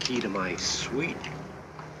 Here's the key to my suite.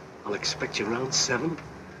 I'll expect you around 7.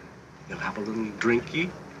 You'll have a little drinky,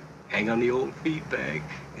 hang on the old feed bag,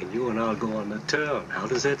 and you and I'll go on the town. How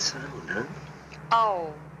does that sound, huh?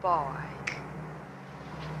 Oh, boy.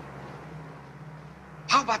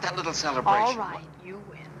 How about that little celebration? All right, you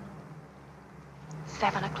win.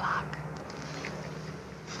 7 o'clock.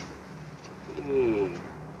 Oh,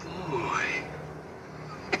 boy.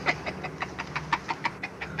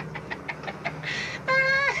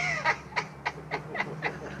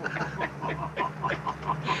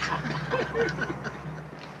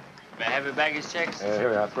 May I have your baggage checks? Here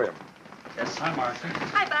we are, 3 of them. Yes, hi, Marcy.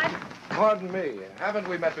 Hi, Bud. Pardon me, haven't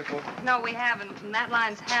we met before? No, we haven't, and that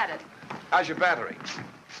line's had it. How's your battery?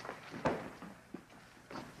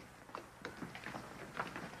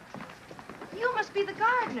 You must be the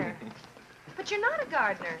gardener. But you're not a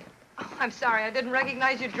gardener. Oh, I'm sorry, I didn't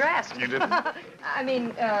recognize you dressed. You didn't? I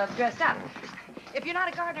mean, dressed up. If you're not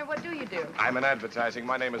a gardener, what do you do? I'm in advertising.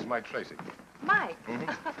 My name is Mike Tracy. Mike.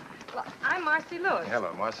 Well, I'm Marcy Lewis.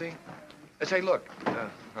 Hello, Marcy. Say, look,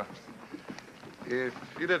 if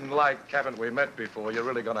you didn't like haven't we met before, you're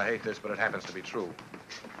really going to hate this, but it happens to be true.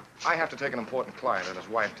 I have to take an important client and his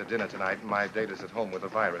wife to dinner tonight, and my date is at home with a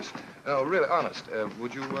virus. No, really, honest,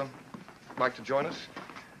 would you like to join us?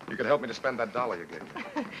 You could help me to spend that $1 you gave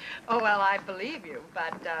me. Oh, well, I believe you,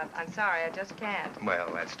 but I'm sorry, I just can't. Well,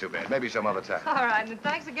 that's too bad. Maybe some other time. All right, and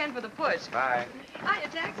thanks again for the push. Bye. Hiya,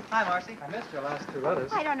 Tex. Hi, Marcy. I missed your last 2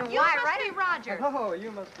 letters. I don't know why. You must be Roger. Oh,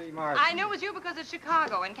 you must be Marcy. I knew it was you because it's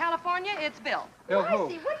Chicago. In California, it's Bill. Bill who?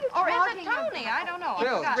 Marcy, what are you Or is talking it Tony? about? I don't know.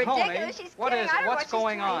 Bill, I forgot. Tony. Ridiculous. She's What kidding. is I it? don't know What's what she's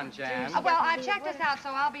going trying on, to Jan? do. Well, I've checked this out, so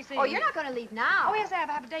I'll be seeing Oh, you. you're not going to leave now. Oh, yes, I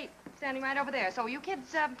have a date standing right over there. So you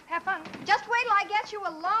kids have fun. Just wait till I get you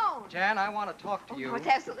alone. Jan, I want to talk to you. Oh, it's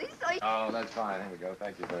absolutely silly. Oh, that's fine. Here we go.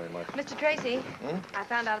 Thank you very much. Mr. Tracy, Hmm? I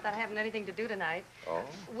found out that I haven't anything to do tonight. Oh,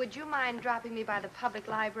 Would you mind dropping me by the public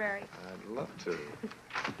library? I'd love to.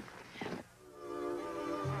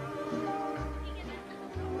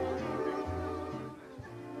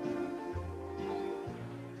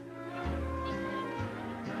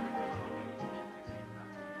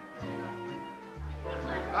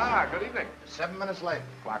 Good evening. 7 minutes late.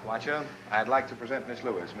 Clock watcher, I'd like to present Miss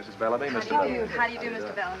Lewis, Mrs. Bellamy, Mr. Bellamy. How do you do,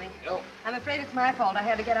 Mr. Bellamy? I'm afraid it's my fault. I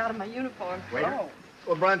had to get out of my uniform. Waiter.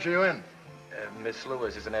 What branch are you in? Miss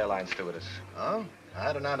Lewis is an airline stewardess. Oh? I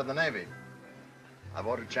had an out of the Navy. I've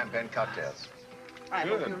ordered champagne cocktails. I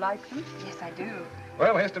Good. hope you like them. Yes, I do.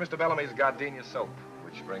 Well, here's to Mr. Bellamy's gardenia soap,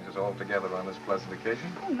 which brings us all together on this pleasant occasion.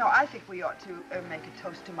 Oh, no, I think we ought to make a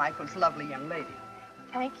toast to Michael's lovely young lady.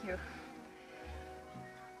 Thank you.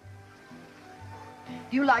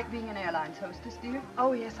 Do you like being an airline hostess, dear?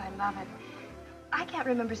 Oh, yes, I love it. I can't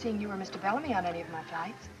remember seeing you or Mr. Bellamy on any of my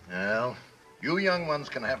flights. Well, you young ones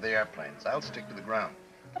can have the airplanes. I'll stick to the ground.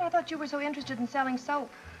 But I thought you were so interested in selling soap.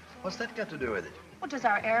 What's that got to do with it? Well, does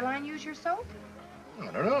our airline use your soap? I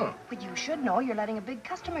don't know. But you should know. You're letting a big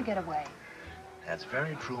customer get away. That's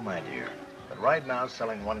very true, my dear. But right now,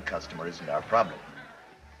 selling one customer isn't our problem.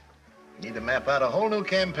 We need to map out a whole new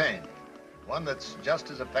campaign. One that's just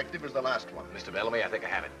as effective as the last one. Mr. Bellamy, I think I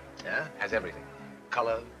have it. Yeah? Has everything.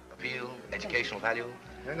 Color, appeal, educational value.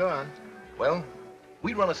 Yeah, go on. Well,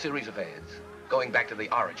 we run a series of ads going back to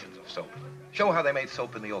the origins of soap. Show how they made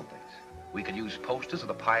soap in the old days. We could use posters of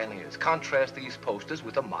the pioneers. Contrast these posters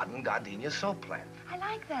with the modern gardenia soap plant. I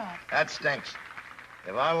like that. That stinks.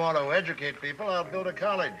 If I want to educate people, I'll build a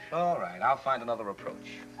college. All right, I'll find another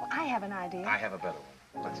approach. Well, I have an idea. I have a better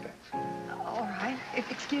one. Let's dance. All right.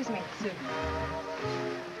 Excuse me, Sue.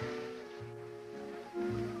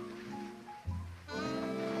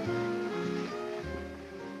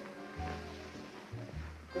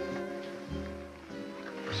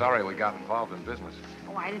 Sorry we got involved in business.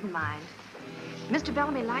 Oh, I didn't mind. Mr.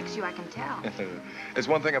 Bellamy likes you, I can tell. There's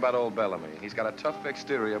one thing about old Bellamy. He's got a tough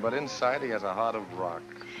exterior, but inside he has a heart of rock.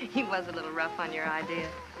 He was a little rough on your idea.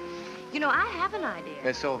 You know, I have an idea.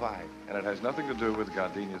 And so have I. And it has nothing to do with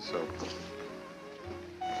gardenia soap.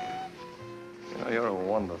 You know, you're a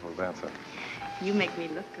wonderful dancer. You make me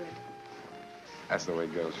look good. That's the way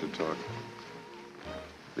girls should talk.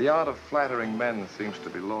 The art of flattering men seems to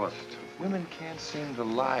be lost. Women can't seem to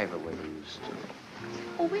lie the way they used to.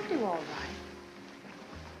 Oh, we do all right.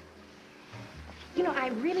 You know, I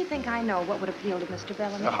really think I know what would appeal to Mr.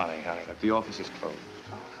 Bellamy. Oh, honey, look, the office is closed.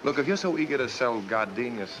 Look, if you're so eager to sell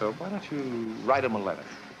gardenia soap, why don't you write him a letter?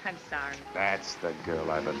 I'm sorry. That's the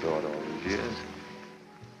girl I've adored all these years.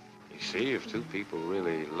 You see, if two people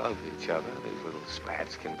really love each other, these little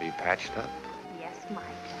spats can be patched up. Yes, Mike.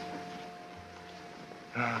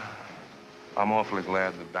 I'm awfully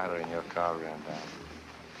glad the battery in your car ran down.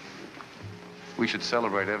 We should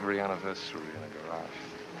celebrate every anniversary in a garage.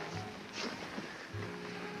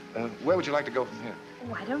 Where would you like to go from here?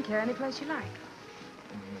 Oh, I don't care. Any place you like.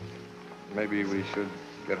 Maybe we should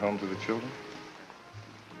get home to the children?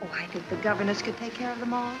 Oh, I think the governess could take care of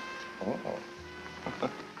them all. Oh.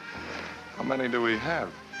 How many do we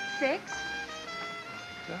have? 6.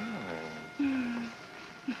 Darling.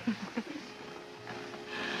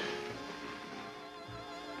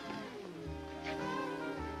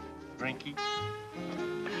 Drinky.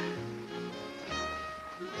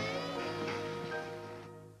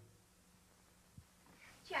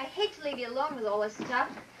 Gee, I hate to leave you alone with all this stuff.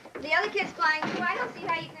 The other kids flying through, I don't see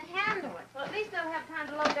how you can handle it. Well, at least they'll have time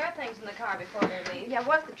to load their things in the car before they leave. Yeah,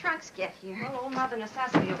 once the trunks get here. Well, old Mother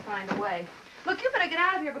Necessity will find a way. Look, you better get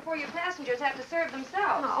out of here before your passengers have to serve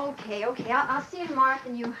themselves. Oh, okay. I'll see you tomorrow at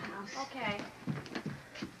the new house. Okay.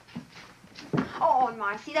 Oh, and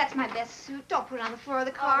Marcy, that's my best suit. Don't put it on the floor of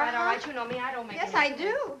the car. All right. You know me. I don't make Yes, any I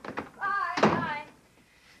do. Bye. Bye.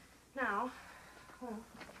 Now. Oh.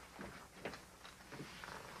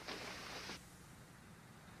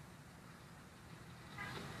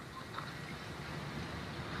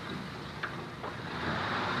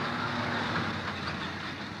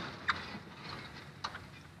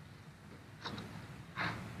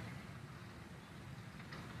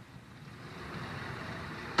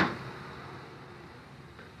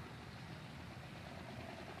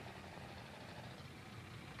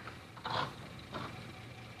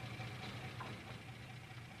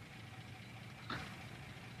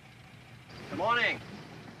 Good morning.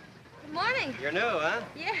 Good morning. You're new, huh?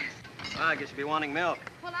 Yes. Well, I guess you'll be wanting milk.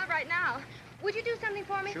 Well, not right now. Would you do something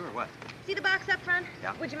for me? Sure, what? See the box up front?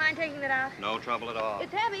 Yeah. Would you mind taking it out? No trouble at all.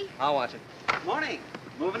 It's heavy. I'll watch it. Good morning.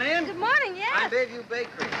 Moving in? Good morning, yes. I Bayview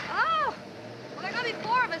Bakery. Oh. Well, there are going to be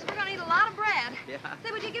 4 of us. We're going to eat a lot of bread. Yeah.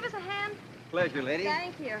 Say, would you give us a hand? Pleasure, lady.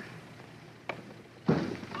 Thank you.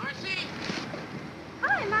 Marcy!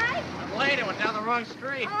 Hi, Mike. I'm late. I went down the wrong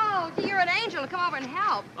street. Oh, you're an angel to come over and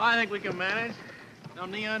help. I think we can manage. No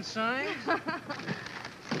neon signs?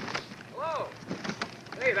 Hello.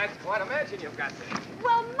 Hey, that's quite a mansion you've got there.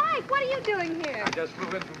 Well, Mike, what are you doing here? I just flew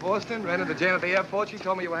in from Boston, ran into Jane at the airport. She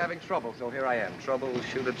told me you were having trouble, so here I am.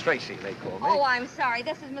 Troubleshooter Tracy, they call me. Oh, I'm sorry.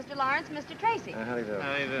 This is Mr. Lawrence, Mr. Tracy. How do you do?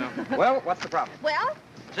 How do you do? Well, what's the problem? Well?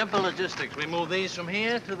 Simple logistics. We move these from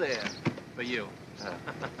here to there. For you.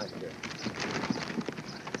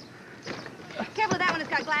 Careful with that one. It's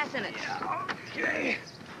got glass in it. Yeah, okay.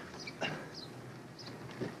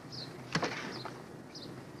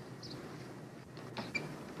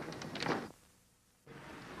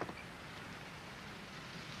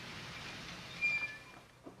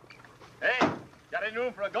 Hey, got any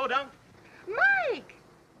room for a go-down? Mike!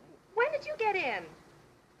 When did you get in?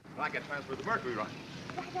 I get transferred to Mercury Run.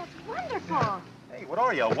 Why, that's wonderful. Hey, what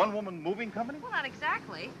are you, a one-woman moving company? Well, not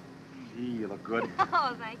exactly. Gee, you look good.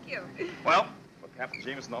 Oh, thank you. Well, with Captain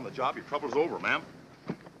Jamison on the job, your trouble's over, ma'am.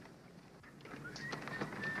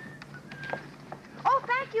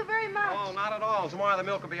 much. Oh, not at all. Tomorrow the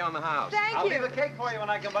milk will be on the house. Thank I'll you. leave a cake for you when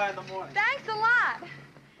I come by in the morning. Thanks a lot.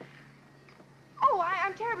 Oh,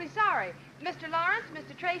 I'm terribly sorry. Mr. Lawrence,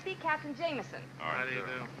 Mr. Tracy, Captain Jamison. All right, how do you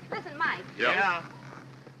do? Listen, Mike. Yeah.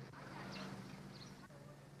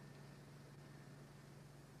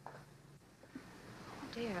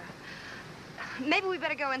 Oh, dear. Maybe we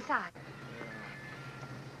better go inside.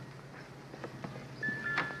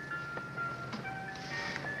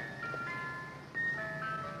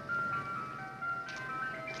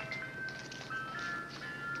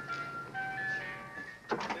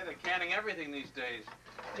 They're canning everything these days.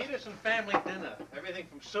 Peterson family dinner. Everything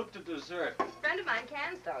from soup to dessert. A friend of mine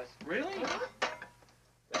cans those. Really?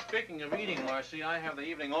 Speaking of eating, Marcy, I have the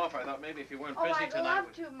evening off. I thought maybe if you weren't Oh, busy I'd tonight...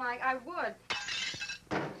 love to, Mike. I would.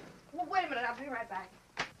 Well, wait a minute. I'll be right back.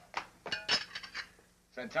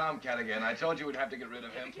 It's that tomcat again. I told you we'd have to get rid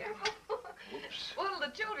of him. Be careful. Oops. What'll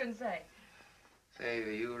the children say? Say,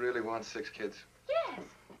 do you really want 6 kids? Yes.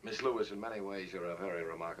 Miss Lewis, in many ways, you're a very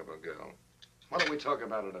remarkable girl. Why don't we talk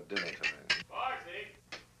about it at dinner tonight? Marcy!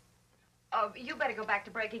 Oh, you better go back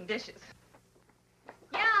to breaking dishes.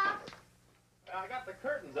 Yeah. I got the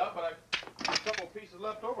curtains up, but I've a couple pieces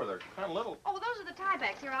left over. They're kind of little. Oh, those are the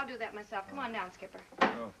tiebacks. Here, I'll do that myself. Come on down, Skipper.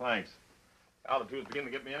 Oh, thanks. Altitude's beginning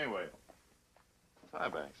to get me anyway.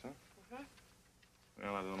 Tiebacks, huh? Mm-hmm.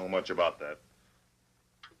 Well, I don't know much about that.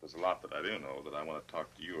 There's a lot that I do know that I want to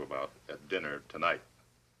talk to you about at dinner tonight.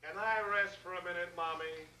 Can I rest for a minute,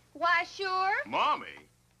 Mommy? Why, sure. Mommy?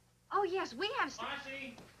 Oh, yes, we have...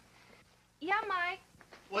 Marcy? Yeah, Mike?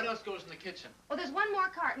 What else goes in the kitchen? Oh, there's one more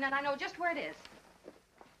carton, and I know just where it is.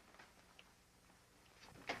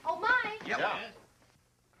 Oh, Mike! Yeah.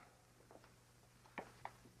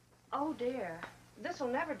 Oh, dear. This'll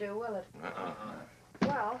never do, will it? Uh-uh.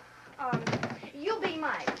 Well, you be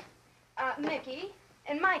Mike, Mickey,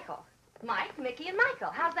 and Michael. Mike, Mickey, and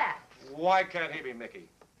Michael. How's that? Why can't he be Mickey?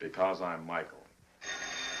 Because I'm Michael.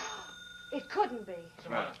 It couldn't be.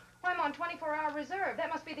 Well, I'm on 24-hour reserve. That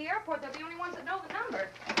must be the airport. They're the only ones that know the number.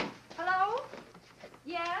 Hello?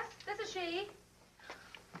 Yes, this is she.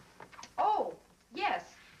 Oh, yes.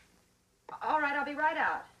 All right, I'll be right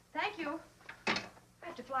out. Thank you. I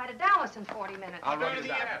have to fly to Dallas in 40 minutes. I'll run to you the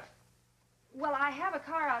down. F. Well, I have a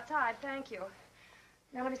car outside, thank you.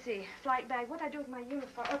 Now, let me see. Flight bag. What'd I do with my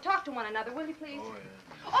uniform? Oh, talk to one another, will you, please? Oh,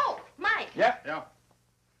 yeah. Oh, Mike! Yeah? Yeah.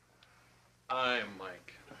 I'm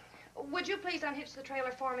Mike. Would you please unhitch the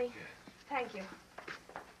trailer for me? Thank you.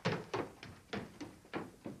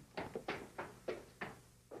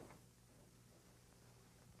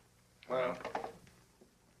 Well,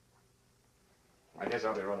 I guess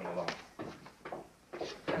I'll be running along.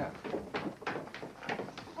 Yeah.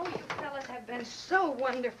 Oh, you fellas have been so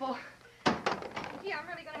wonderful. Gee, I'm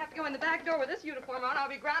really going to have to go in the back door with this uniform on. I'll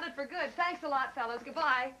be grounded for good. Thanks a lot, fellas.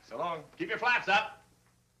 Goodbye. So long. Keep your flaps up.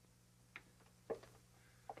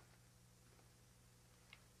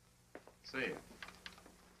 See you.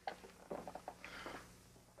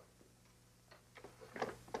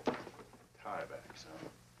 Tiebacks, huh?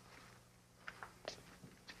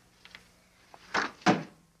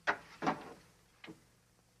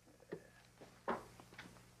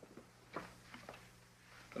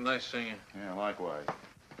 Been nice seeing you. Yeah, likewise.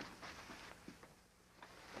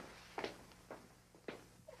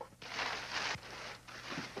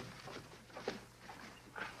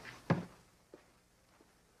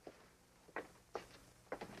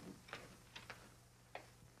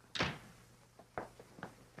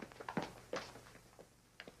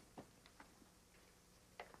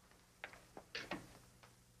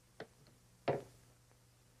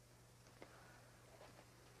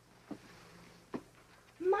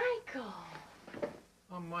 Michael.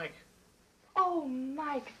 I'm Mike. Oh,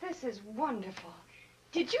 Mike, this is wonderful.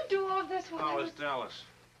 Did you do all of this while I How was... was Dallas?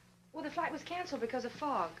 Well, the flight was canceled because of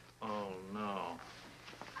fog. Oh, no.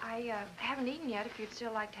 I haven't eaten yet if you'd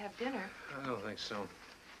still like to have dinner. I don't think so.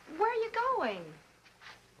 Where are you going?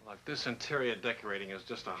 Look, this interior decorating is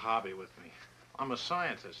just a hobby with me. I'm a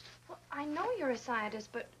scientist. Well, I know you're a scientist,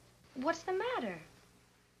 but what's the matter?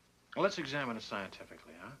 Well, let's examine it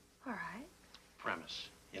scientifically, huh? All right. Premise.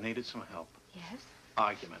 You needed some help. Yes?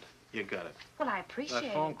 Argument. You got it. Well, I appreciate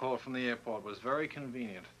That phone call from the airport was very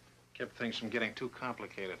convenient. Kept things from getting too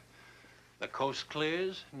complicated. The coast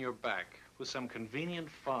clears and you're back with some convenient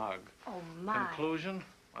fog. Oh, my. Conclusion?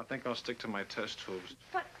 I think I'll stick to my test tubes.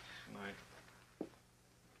 But... Night.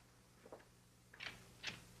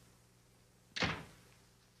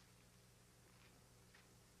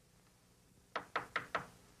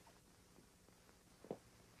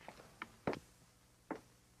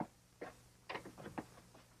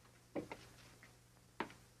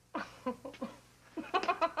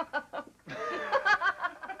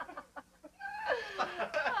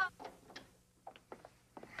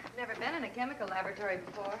 laboratory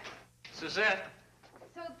before. This is it.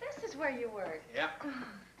 So this is where you work? Yeah.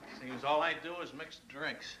 Seems all I do is mix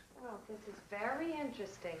drinks. Well, this is very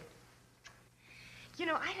interesting. You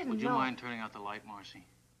know, I didn't know... Would you mind turning out the light, Marcy?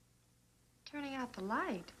 Turning out the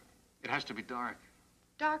light? It has to be dark.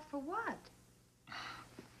 Dark for what?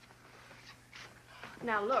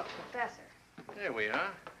 Now look, Professor. There we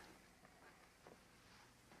are.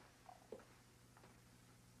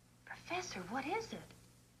 Professor, what is it?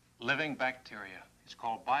 Living bacteria. It's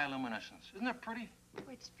called bioluminescence. Isn't that pretty?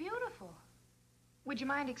 Oh, it's beautiful. Would you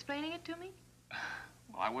mind explaining it to me?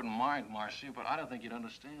 Well, I wouldn't mind, Marcy, but I don't think you'd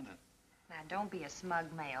understand it. Now, don't be a smug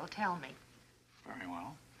male. Tell me. Very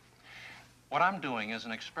well. What I'm doing is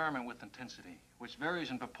an experiment with intensity, which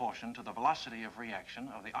varies in proportion to the velocity of reaction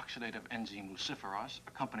of the oxidative enzyme luciferase,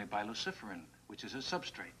 accompanied by luciferin, which is its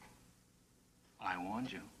substrate. I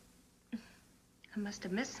warned you. I must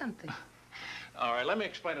have missed something. All right, let me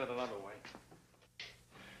explain it another way.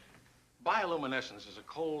 Bioluminescence is a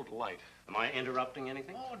cold light. Am I interrupting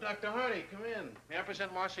anything? Oh, Dr. Hardy, come in. May I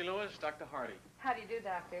present Marcy Lewis, Dr. Hardy. How do you do,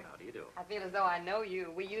 Doctor? How do you do? I feel as though I know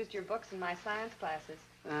you. We used your books in my science classes.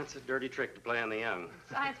 That's a dirty trick to play on the young.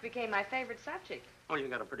 Science became my favorite subject. Oh, you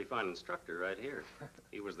got a pretty fine instructor right here.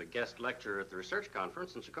 He was the guest lecturer at the research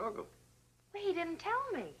conference in Chicago. Well, he didn't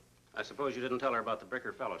tell me. I suppose you didn't tell her about the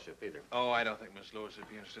Bricker Fellowship either. Oh, I don't think Miss Lewis would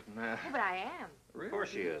be interested in that. Yeah, but I am. Really? Of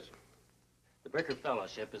course she is. The Bricker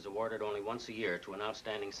Fellowship is awarded only once a year to an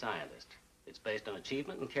outstanding scientist. It's based on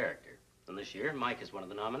achievement and character. And this year, Mike is one of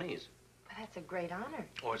the nominees. But that's a great honor.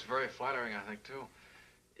 Oh, it's very flattering, I think, too.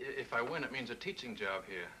 If I win, it means a teaching job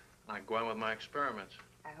here. I go on with my experiments.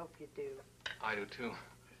 I hope you do. I do, too.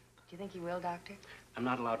 Do you think you will, Doctor? I'm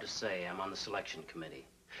not allowed to say. I'm on the selection committee.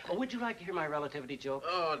 Oh, would you like to hear my relativity joke?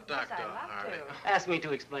 Oh, Dr. Yes, I'd love Hardy. to. Ask me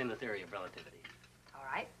to explain the theory of relativity. All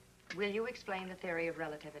right. Will you explain the theory of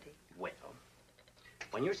relativity? Well,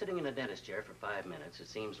 when you're sitting in a dentist chair for 5 minutes, it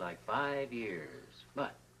seems like 5 years.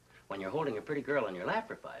 But when you're holding a pretty girl in your lap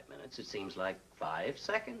for 5 minutes, it seems like 5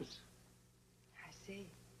 seconds. I see.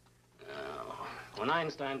 Oh, when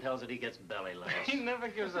Einstein tells it, he gets belly laughs. He never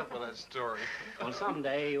gives up with that story. Well,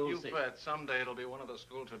 someday you'll see. You bet. Someday it'll be one of the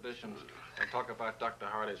school traditions. I'll talk about Dr.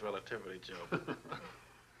 Hardy's relativity joke.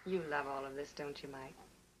 You love all of this, don't you, Mike?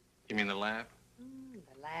 You mean the lab?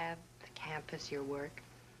 The lab, the campus, your work.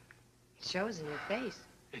 It shows in your face.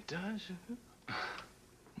 It does?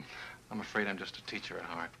 I'm afraid I'm just a teacher at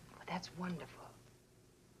heart. Well, that's wonderful.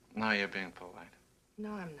 Now you're being polite.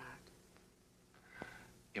 No, I'm not.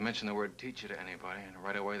 You mention the word teacher to anybody, and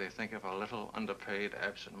right away they think of a little, underpaid,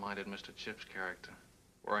 absent-minded Mr. Chips character,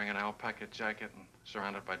 wearing an alpaca jacket and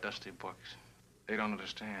surrounded by dusty books. They don't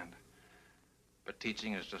understand. But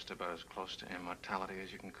teaching is just about as close to immortality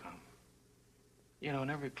as you can come. You know, in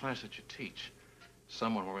every class that you teach,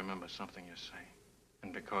 someone will remember something you say.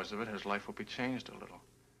 And because of it, his life will be changed a little.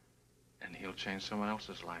 And he'll change someone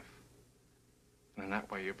else's life. And in that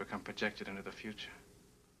way, you become projected into the future.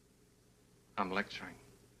 I'm lecturing.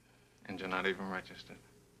 And you're not even registered.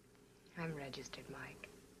 I'm registered, Mike.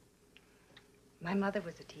 My mother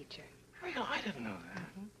was a teacher. Really? I didn't know that.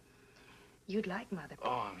 Mm-hmm. You'd like Mother.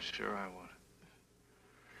 Oh, I'm sure I would.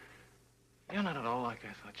 You're not at all like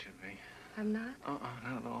I thought you'd be. I'm not?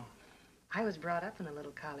 Not at all. I was brought up in a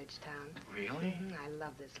little college town. Really? I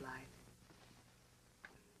love this life.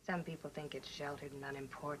 Some people think it's sheltered and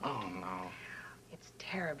unimportant. Oh, no. It's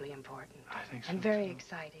terribly important. I think so, and very too.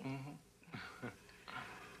 exciting. Mm-hmm.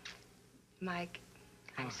 Mike,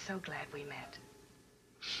 I'm so glad we met.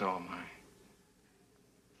 So am I.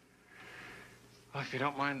 Well, if you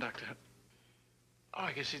don't mind, Doctor... Oh,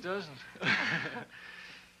 I guess he doesn't.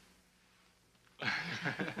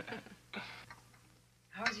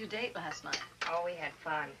 How was your date last night? Oh, we had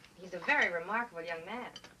fun. He's a very remarkable young man.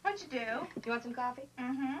 What'd you do? Do you want some coffee?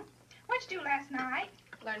 Mm-hmm. What'd you do last night?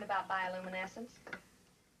 Learned about bioluminescence.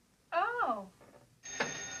 Oh.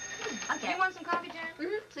 Okay. You want some coffee, Jan?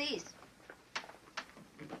 Mm-hmm, please.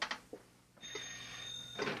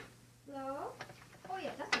 Hello? Oh,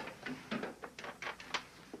 yeah, that's it.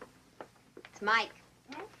 It's Mike.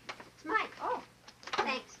 Hmm? It's Mike. Oh.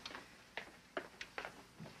 Thanks.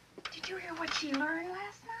 Did you hear what she learned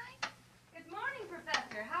last night? Good morning,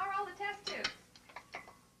 Professor. How are all the test tubes?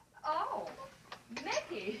 Oh,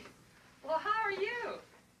 Mickey. Well, how are you?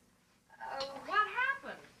 What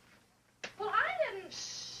happened? Well, I didn't...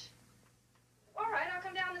 Shh. All right, I'll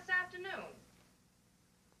come down this afternoon.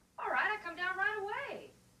 All right, I'll come down right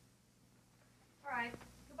away. All right,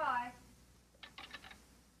 goodbye.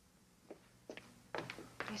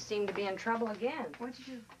 You seem to be in trouble again. What'd you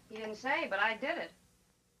do? You didn't say, but I did it.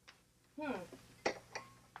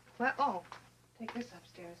 Well, oh, take this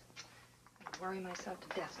upstairs. worry myself to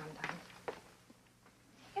death sometimes.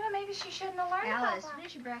 You know, maybe she shouldn't have learned about Alice, that.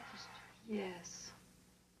 finish your breakfast. Yes.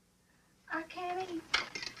 I can't eat.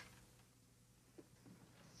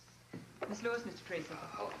 Miss Lewis, Mr. Tracy.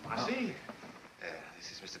 Hello, Marcy.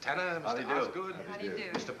 This is Mr. Tanner, How do Mr. you do? Osgood. How do you do?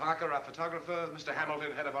 Mr. Parker, our photographer. Mr.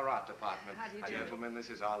 Hamilton, head of our art department. How do you do? Gentlemen, this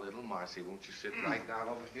is our little Marcy. Won't you sit right down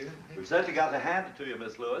over here? We've certainly got to hand it to you,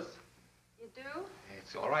 Miss Lewis. You do?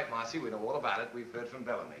 It's all right, Marcy. We know all about it. We've heard from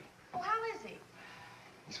Bellamy. Oh, how is he?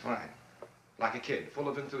 He's fine. Like a kid, full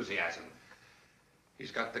of enthusiasm.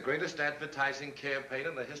 He's got the greatest advertising campaign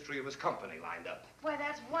in the history of his company lined up. Why,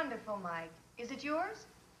 that's wonderful, Mike. Is it yours?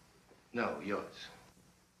 No, yours.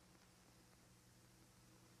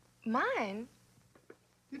 Mine?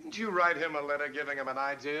 Didn't you write him a letter giving him an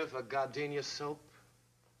idea for gardenia soap?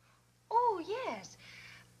 Oh, yes.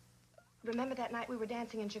 Remember that night we were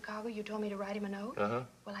dancing in Chicago? You told me to write him a note? Uh-huh.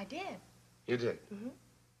 Well, I did. You did? Mm-hmm.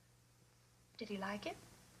 Did he like it?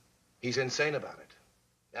 He's insane about it.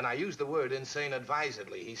 And I use the word insane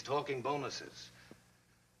advisedly. He's talking bonuses.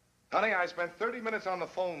 Honey, I spent 30 minutes on the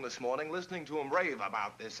phone this morning listening to him rave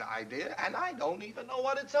about this idea, and I don't even know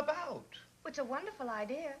what it's about. It's a wonderful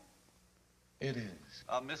idea. It is.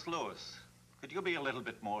 Miss Lewis, could you be a little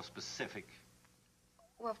bit more specific?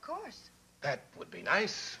 Well, of course. That would be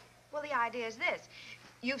nice. Well, the idea is this.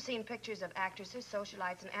 You've seen pictures of actresses,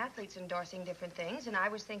 socialites, and athletes endorsing different things, and I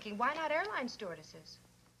was thinking, why not airline stewardesses?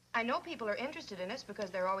 I know people are interested in us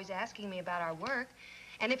because they're always asking me about our work.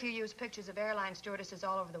 And if you use pictures of airline stewardesses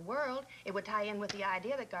all over the world, it would tie in with the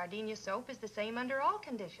idea that gardenia soap is the same under all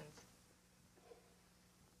conditions.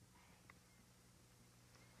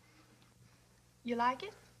 You like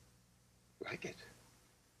it? Like it?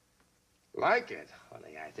 Like it?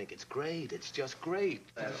 Honey, I think it's great. It's just great.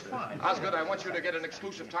 That's fine. Osgood, I want you to get an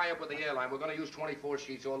exclusive tie-up with the airline. We're going to use 24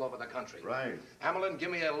 sheets all over the country. Right. Hamilton, give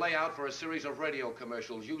me a layout for a series of radio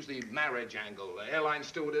commercials. Use the marriage angle. The airline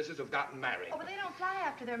stewardesses have gotten married. Oh, but they don't fly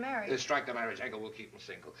after they're married. Strike the marriage angle. We'll keep them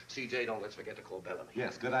single. CJ, don't let's forget to call Bellamy.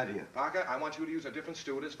 Yes, good idea. Parker, I want you to use a different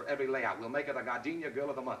stewardess for every layout. We'll make her the Gardenia Girl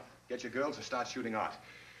of the Month. Get your girls to start shooting art.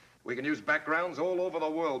 We can use backgrounds all over the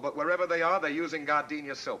world, but wherever they are, they're using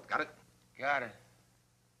Gardenia soap. Got it? Got it.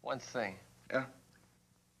 One thing. Yeah?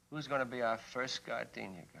 Who's going to be our first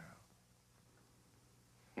gardenia girl?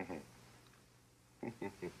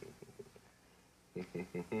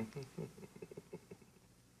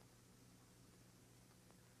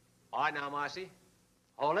 All right, now, Marcy.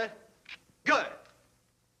 Hold it. Good.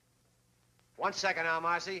 1 second now,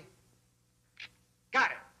 Marcy.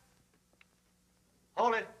 Got it.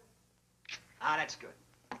 Hold it. Ah, that's good.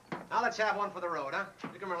 Now let's have one for the road, huh?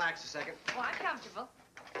 You can relax a second. Oh, I'm comfortable.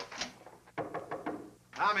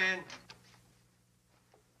 Come in.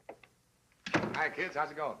 Hi, kids.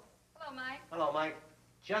 How's it going? Hello, Mike. Hello, Mike.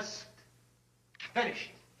 Just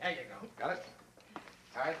finished. There you go. Got it?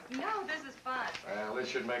 All right. No, this is fun. Well, this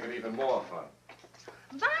should make it even more fun.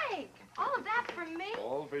 Mike, all of that for me?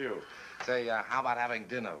 All for you. Say, how about having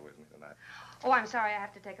dinner with me tonight? Oh, I'm sorry. I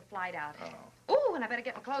have to take a flight out. Oh, and I better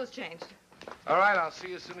get my clothes changed. All right, I'll see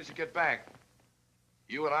you as soon as you get back.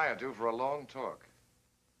 You and I are due for a long talk.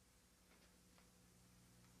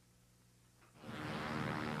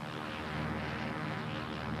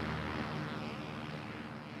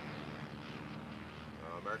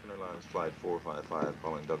 American Airlines Flight 455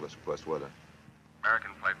 following Douglas request weather.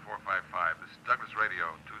 American Flight 455. This is Douglas Radio.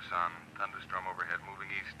 Tucson, thunderstorm overhead moving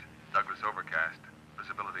east. Douglas overcast.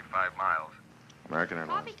 Visibility 5 miles. American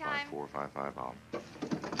Airlines Coffee Flight time. 455 out.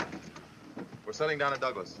 We're settling down at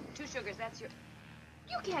Douglas. 2 sugars, that's your...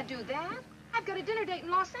 You can't do that. I've got a dinner date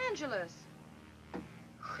in Los Angeles.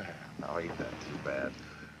 Now ain't that too bad.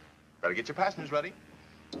 Better get your passengers ready.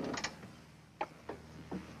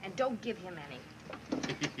 And don't give him any.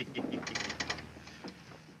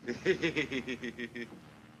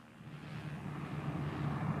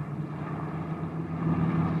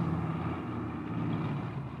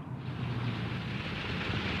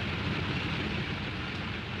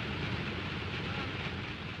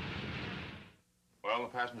 Well, the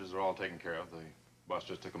passengers are all taken care of. The bus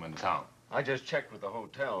just took them into town. I just checked with the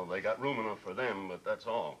hotel. They got room enough for them, but that's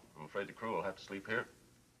all. I'm afraid the crew will have to sleep here.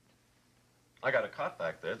 I got a cot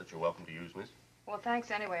back there that you're welcome to use, miss. Well, thanks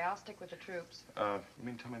anyway. I'll stick with the troops. You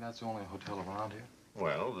mean tell me that's the only hotel around here?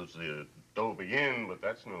 Well, there's the Adobe Inn, but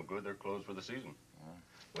that's no good. They're closed for the season.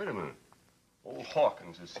 Wait a minute. Old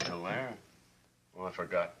Hawkins is still there. Oh, I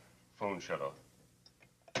forgot. Phone shut off.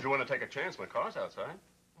 If you want to take a chance, my car's outside.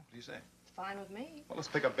 What do you say? It's fine with me. Well, let's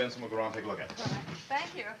pick up Benson. We'll go around and take a look at it.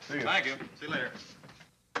 Thank you. See you. Thank you. See you later.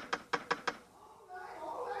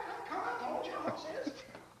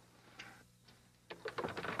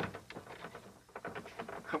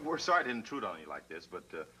 we're sorry to intrude on you like this, but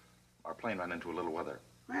our plane ran into a little weather.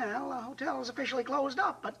 Well, the hotel's officially closed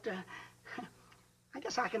up, but I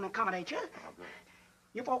guess I can accommodate you. Oh, good.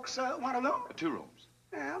 You folks want a room? 2 rooms.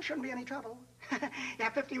 Well, shouldn't be any trouble. You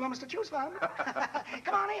have 50 rooms to choose from.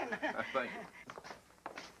 Come on in. Thank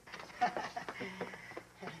you.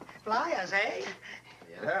 Flyers, eh?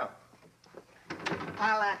 Yeah.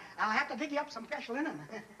 I'll have to dig you up some fresh linen.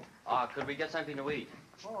 Could we get something to eat?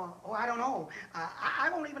 Oh, I don't know. I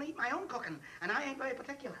won't even eat my own cooking, and I ain't very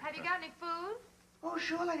particular. Have you got any food? Oh,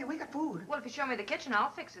 sure, lady, we got food. Well, if you show me the kitchen,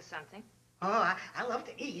 I'll fix us something. Oh, I love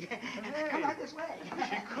to eat. Come right this way.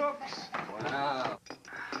 She cooks. Wow.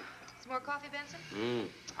 Some more coffee, Benson?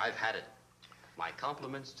 I've had it. My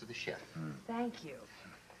compliments to the chef. Thank you.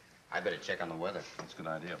 I better check on the weather. That's a good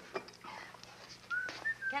idea.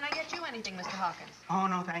 Can I get you anything, Mr. Hawkins? Oh,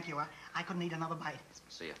 no, thank you. I couldn't eat another bite.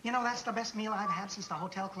 See ya. You know, that's the best meal I've had since the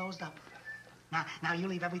hotel closed up. Now you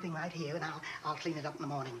leave everything right here, and I'll clean it up in the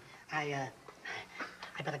morning. I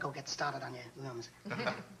better go get started on your rooms.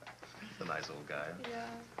 He's a nice old guy.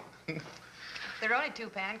 Yeah. There are only 2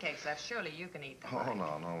 pancakes left. Surely you can eat them. Oh,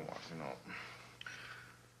 no, Marcy, no.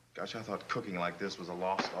 Gosh, I thought cooking like this was a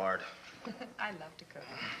lost art. I love to cook.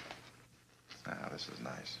 Now, this is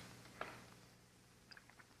nice.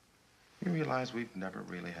 You realize we've never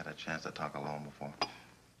really had a chance to talk alone before?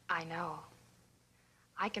 I know.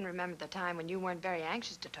 I can remember the time when you weren't very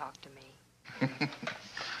anxious to talk to me.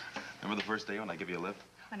 Remember the first day when I gave you a lift?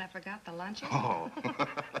 When I forgot the lunches? Oh.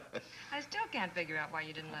 I still can't figure out why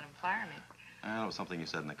you didn't let him fire me. It was something you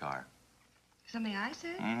said in the car. Something I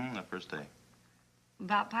said? That first day.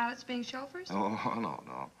 About pilots being chauffeurs? Oh,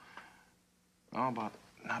 no. No, about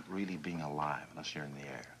not really being alive unless you're in the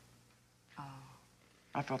air. Oh.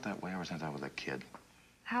 I felt that way ever since I was a kid.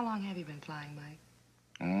 How long have you been flying, Mike?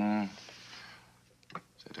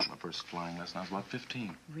 So I took my first flying lesson. I was about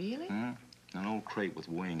 15. Really? An old crate with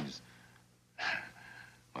wings.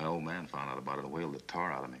 My old man found out about it and whaled the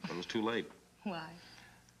tar out of me, but it was too late. Why?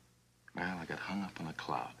 Well, I got hung up in a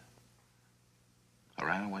cloud. I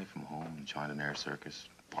ran away from home and joined an air circus,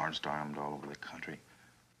 barnstormed all over the country.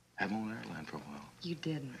 Had my own airline for a while. You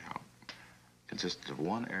didn't? Yeah. Consisted of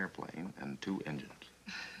 1 airplane and 2 engines.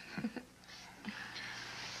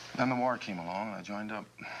 Then the war came along and I joined up.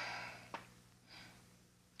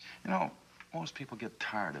 You know, most people get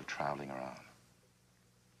tired of traveling around.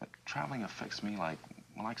 But traveling affects me like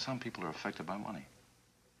some people are affected by money.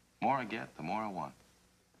 The more I get, the more I want.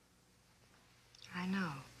 I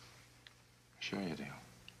know. Sure you do.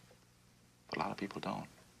 But a lot of people don't.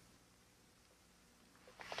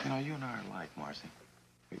 You know, you and I are alike, Marcy.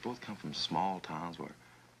 We both come from small towns where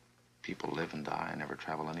people live and die and never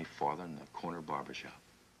travel any farther than the corner barbershop.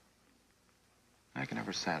 That can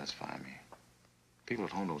never satisfy me. People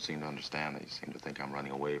at home don't seem to understand. They seem to think I'm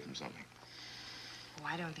running away from something. Oh,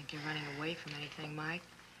 I don't think you're running away from anything, Mike.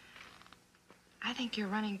 I think you're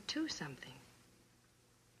running to something.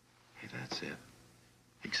 Hey, that's it.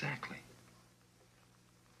 Exactly.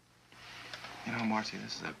 You know, Marcy,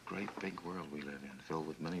 this is a great big world we live in, filled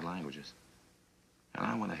with many languages. And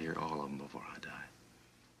I want to hear all of them before I die.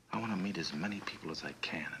 I want to meet as many people as I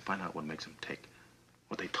can and find out what makes them tick,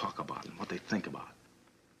 what they talk about and what they think about.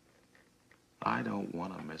 I don't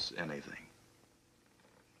want to miss anything.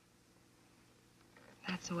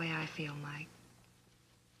 That's the way I feel, Mike.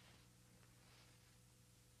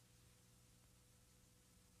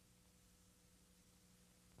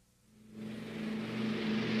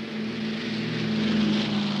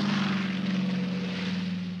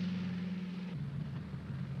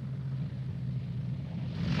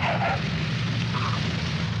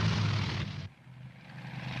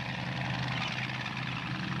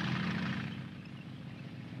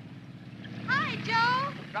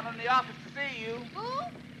 Come in the office to see you. Who?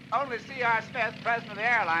 Only C.R. Smith, president of the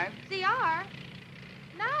airline. CR?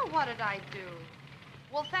 Now what did I do?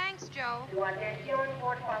 Well, thanks, Joe. Su atención,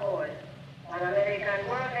 por favor. Pan American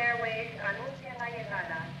World Airways anuncia la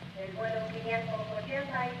llegada del vuelo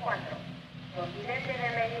 584, procedente de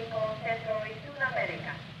México, Centro y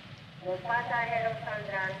Sudamérica. Los pasajeros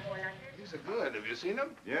saldrán con la... These are good. Have you seen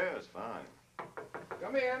them? Yes, fine.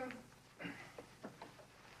 Come in.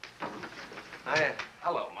 Hi.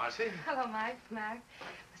 Hello, Marcy. Hello, Mike. Mac.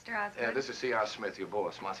 Mr. Osgood. Yeah, this is C.R. Smith, your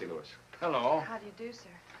boss, Marcy Lewis. Hello. How do you do, sir?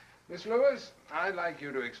 Miss Lewis, I'd like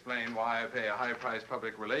you to explain why I pay a high-priced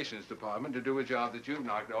public relations department to do a job that you've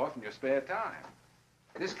knocked off in your spare time.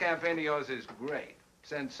 This campaign of yours is great.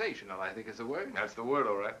 Sensational, I think is the word. That's the word,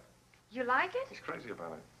 all right. You like it? He's crazy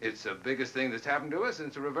about it. It's the biggest thing that's happened to us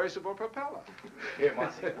since a reversible propeller. Here,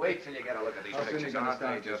 Marcy, wait till you get a look at these pictures. gonna Aren't they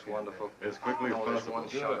start just wonderful? As quickly as Oh, there's possible. one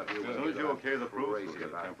shot of you. As soon as you okay the proof, Crazy we'll get a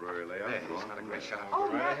about it. temporary layout. There, he's got a great shot.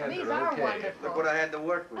 Oh, Mac, these are wonderful. Look what I had to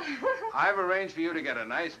work with. I've arranged for you to get a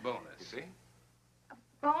nice bonus. You see?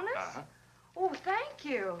 Bonus? Uh-huh. Oh, thank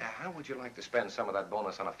you. How would you like to spend some of that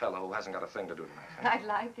bonus on a fellow who hasn't got a thing to do tonight? I'd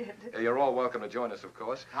like it. You're all welcome to join us, of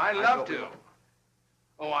course. I'd love to.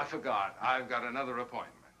 Oh, I forgot. I've got another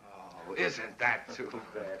appointment. Oh, isn't that too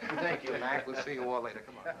bad? Thank you, Mac. We'll see you all later.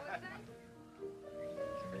 Come on.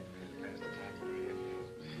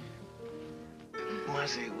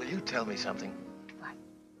 Marcy, will you tell me something? What?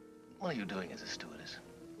 What are you doing as a stewardess?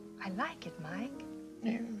 I like it, Mike.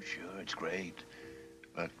 Yeah, sure, it's great.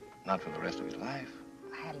 But not for the rest of his life.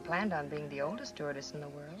 I hadn't planned on being the oldest stewardess in the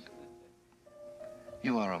world.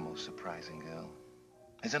 You are a most surprising girl.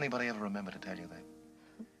 Has anybody ever remembered to tell you that?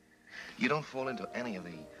 You don't fall into any of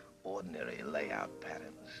the ordinary layout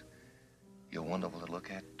patterns. You're wonderful to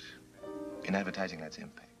look at. In advertising, that's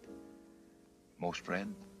impact. Most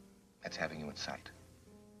read, that's having you in sight.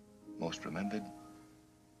 Most remembered,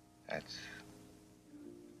 that's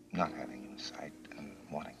not having you in sight and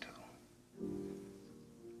wanting to.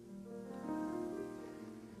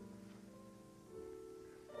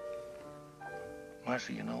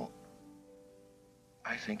 Marcy, you know,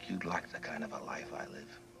 I think you'd like the kind of a life I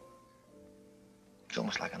live. It's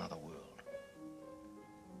almost like another world.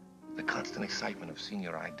 The constant excitement of seeing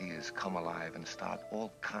your ideas come alive and start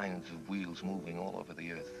all kinds of wheels moving all over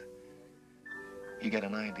the earth. You get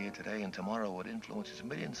an idea today, and tomorrow it influences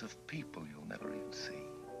millions of people you'll never even see.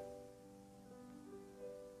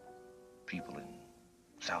 People in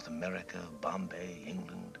South America, Bombay,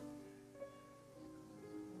 England.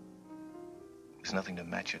 There's nothing to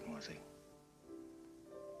match it, Marcy.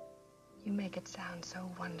 You make it sound so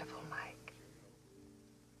wonderful, Mike.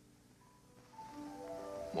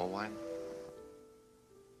 More wine?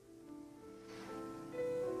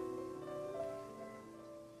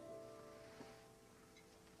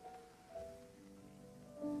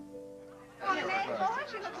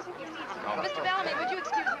 Mr. Bellamy, would you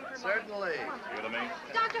excuse him for a moment? Certainly. You know me?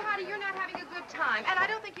 Dr. Hardy, you're not having a good time, and I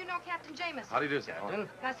don't think you know Captain Jamison. How do you do, Captain?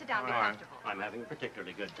 Now sit down, be All right. comfortable. I'm having a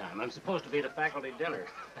particularly good time. I'm supposed to be at a faculty dinner.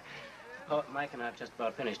 Oh, Mike and I have just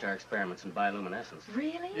about finished our experiments in bioluminescence.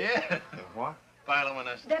 Really? Yeah. What?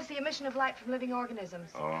 Bioluminescence. That's the emission of light from living organisms.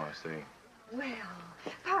 Oh, I see. Well,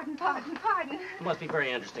 pardon. It must be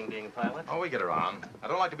very interesting being a pilot. Oh, we get around. I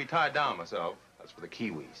don't like to be tied down myself. That's for the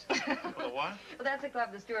Kiwis. For the what? Well, that's a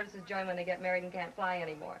club the stewardesses join when they get married and can't fly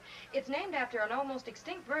anymore. It's named after an almost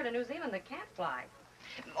extinct bird in New Zealand that can't fly.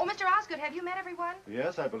 Oh, Mr. Osgood, have you met everyone?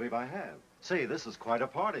 Yes, I believe I have. See, this is quite a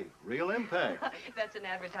party. Real impact. That's an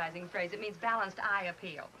advertising phrase. It means balanced eye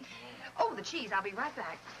appeal. Oh, the cheese. I'll be right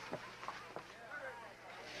back.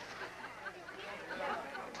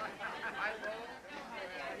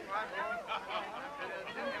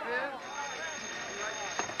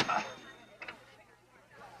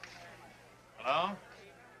 Hello?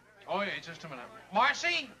 Oh, yeah, just a minute.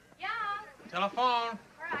 Marcy? Yeah? Telephone. All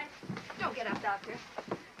right. Don't get up, Doctor.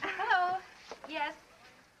 Hello? Yes?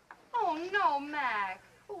 Oh, no, Mac.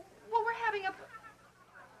 Well, we're having a...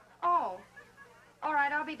 Oh. All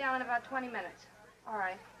right, I'll be down in about 20 minutes. All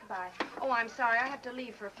right, goodbye. Oh, I'm sorry. I have to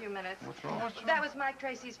leave for a few minutes. What's wrong? That was Mike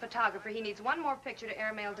Tracy's photographer. He needs one more picture to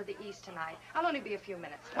airmail to the east tonight. I'll only be a few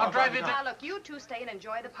minutes. I'll drive you down. Now, look, you two stay and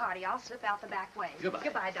enjoy the party. I'll slip out the back way. Goodbye.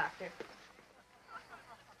 Goodbye, Doctor.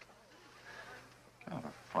 Kind of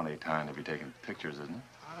a funny time to be taking pictures, isn't it?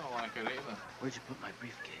 I don't like it either. Where'd you put my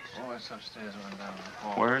briefcase? Oh, it's upstairs when I'm down in the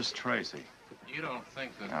hall. Where's Tracy? You don't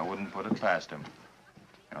think that... I wouldn't put it past him.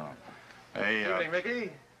 Oh. Hey, Evening,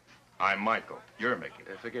 Mickey. I'm Michael. You're Mickey.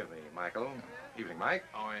 Forgive me, Michael. Evening, Mike.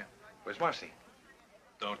 Oh, yeah. Where's Marcy?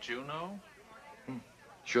 Don't you know?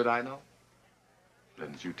 Should I know?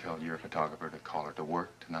 Didn't you tell your photographer to call her to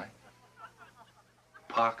work tonight?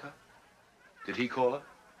 Parker? Did he call her?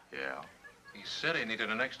 Yeah. He said he needed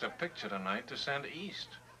an extra picture tonight to send east.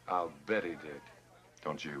 I'll bet he did.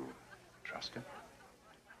 Don't you trust him?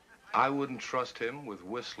 I wouldn't trust him with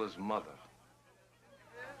Whistler's mother.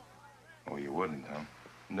 Oh, you wouldn't, huh?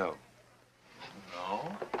 No.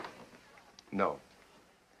 No? No.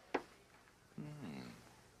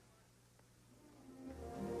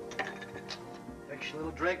 Extra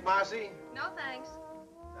little drink, Marcy? No, thanks.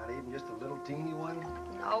 Not even just a little teeny one?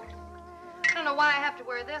 Nope. I don't know why I have to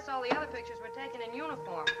wear this. All the other pictures were taken in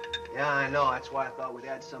uniform. Yeah, I know. That's why I thought we'd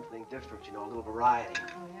add something different, you know, a little variety.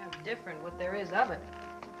 Oh, yeah, different what there is of it.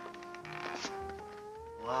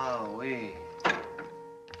 Wow-wee.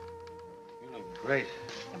 You look great.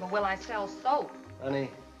 Yeah, but will I sell soap? Honey,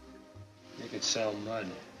 you could sell mud.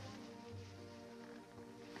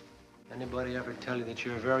 Anybody ever tell you that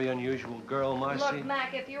you're a very unusual girl, Marcy? Look,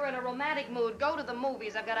 Mac, if you're in a romantic mood, go to the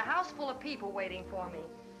movies. I've got a house full of people waiting for me.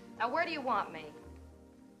 Now, where do you want me?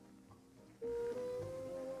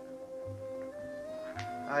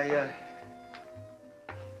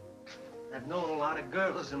 I've known a lot of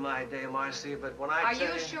girls in my day, Marcy, but when I Are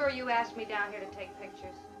tell you sure you asked me down here to take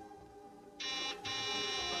pictures?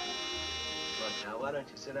 Look, now, why don't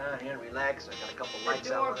you sit down here and relax? I got a couple lights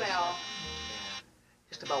The I wanna doorbell. set.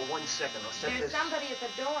 Just about 1 second. I'll set There's this. somebody at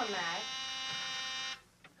the door, Mac.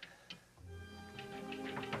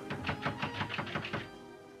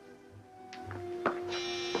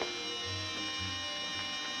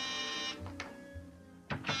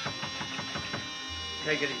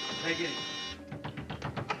 Take it easy. Take it easy.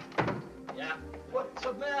 Yeah. What's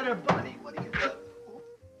the matter, buddy? What are you doing?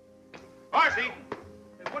 Marcy! Hey,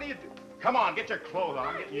 what are you doing? Come on, get your clothes on.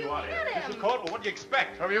 I'm getting you out of here. hit This is him. cold. Well, what do you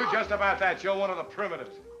expect? From you, just about that. You're one of the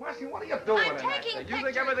primitives. Marcy, what are you doing I'm in that taking thing? You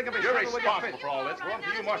think everything can be You're settled with your responsible fist? for all this. One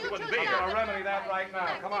for you, Marcy wouldn't be I'm here. gonna remedy that right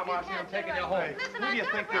now. Come on, Marcy, I'm taking you home. Listen, Who do you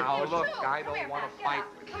think you're Now, pushing? look, I don't want to fight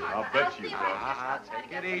with you. I'll bet you don't.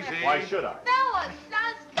 Take it easy. Why should I? Fellas,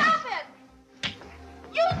 now stop it!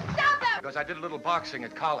 You stop it! Because I did a little boxing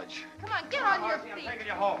at college. Come on, get on your Marcy, I'm feet. taking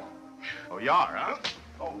you home. Oh, you are, huh?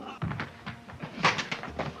 Oh.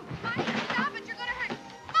 Mike, stop it, you're gonna hurt.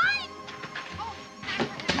 Mike! Oh, Mac,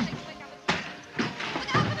 for heaven's sake, wake up.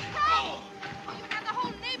 Look out for the crowd! Oh, you have the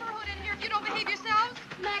whole neighborhood in here if you don't behave yourselves.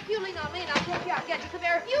 Mac, you lean on me and I'll take you out and get you some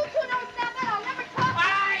air. If you two don't stop it, I'll never talk to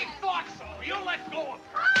you. I thought so. You let go of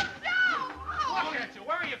her. Oh, no! Oh. Look at you.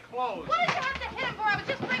 Where are your clothes? What did you have to hit him for? I was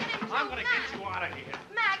just bringing him to I'm going to get you out of here.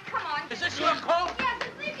 Mac, come on. Is this your coat? Yes,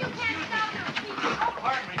 it's leave you can't get out of your feet. Oh,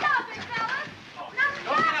 Pardon me. stop it, fellas. Now Don't get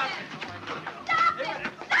stop out. it. Stop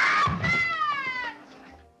it. Stop it!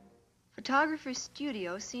 Photographer's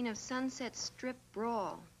studio, scene of Sunset Strip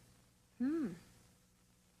brawl.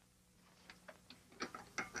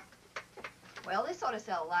 Well, this ought to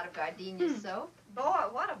sell a lot of gardenia soap. Boy,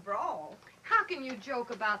 what a brawl. How can you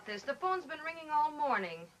joke about this? The phone's been ringing all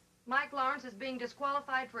morning. Mike Lawrence is being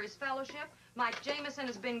disqualified for his fellowship. Mike Jamison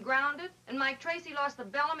has been grounded. And Mike Tracy lost the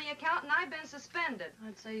Bellamy account, and I've been suspended.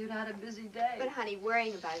 I'd say you'd had a busy day. But, honey,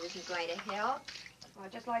 worrying about it isn't going to help. Well,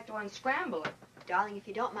 I'd just like to unscramble it. Darling, if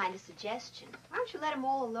you don't mind a suggestion, why don't you let them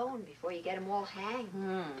all alone before you get them all hanged?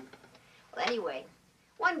 Well, anyway,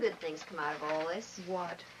 one good thing's come out of all this.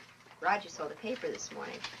 What? Roger saw the paper this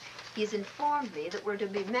morning. He's informed me that we're to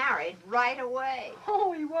be married right away.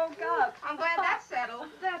 Oh, he woke up. I'm glad that's settled.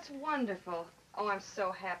 That's wonderful. Oh, I'm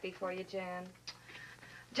so happy for you, Jan.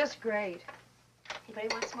 Just great. Anybody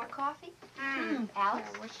want some more coffee?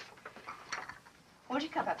 Alice? Hold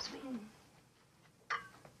your cup up, sweetie.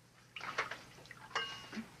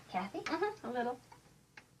 Kathy? A little.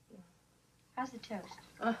 How's the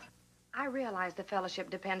toast? I realize the fellowship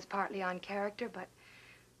depends partly on character, but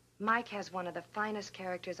Mike has one of the finest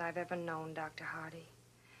characters I've ever known, Dr. Hardy.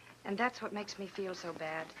 And that's what makes me feel so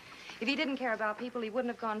bad. If he didn't care about people, he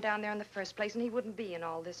wouldn't have gone down there in the first place, and he wouldn't be in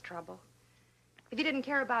all this trouble. If he didn't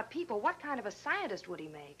care about people, what kind of a scientist would he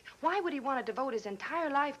make? Why would he want to devote his entire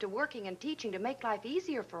life to working and teaching to make life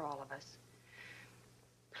easier for all of us?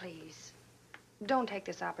 Please, don't take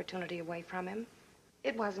this opportunity away from him.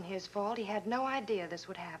 It wasn't his fault. He had no idea this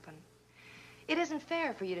would happen. It isn't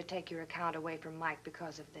fair for you to take your account away from Mike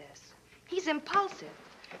because of this. He's impulsive.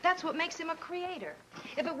 That's what makes him a creator.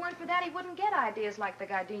 If it weren't for that, he wouldn't get ideas like the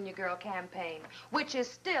Gardenia Girl campaign, which is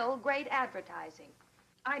still great advertising.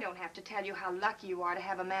 I don't have to tell you how lucky you are to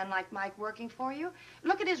have a man like Mike working for you.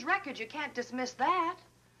 Look at his record. You can't dismiss that.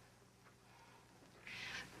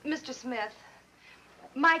 Mr. Smith,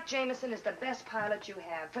 Mike Jamison is the best pilot you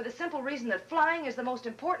have for the simple reason that flying is the most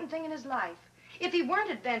important thing in his life. If he weren't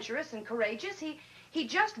adventurous and courageous, he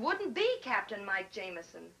just wouldn't be Captain Mike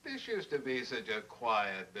Jamison. This used to be such a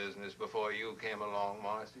quiet business before you came along,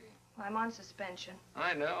 Marcy. I'm on suspension.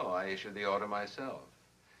 I know. I issued the order myself.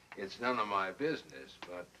 It's none of my business,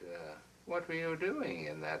 but what were you doing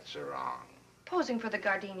in that sarong? Posing for the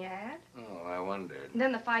Gardenia ad. Oh, I wondered. And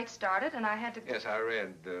then the fight started, and I had to... Yes, I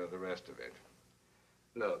read the rest of it.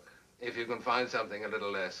 Look, if you can find something a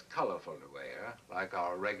little less colorful to wear, like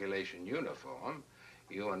our regulation uniform,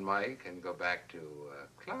 you and Mike can go back to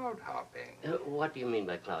cloud hopping. What do you mean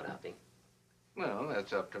by cloud hopping? Well,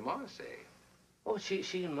 that's up to Marcy. Oh, she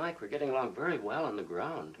and Mike were getting along very well on the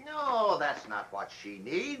ground. No, that's not what she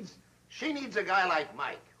needs. She needs a guy like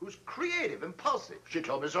Mike, who's creative, impulsive. She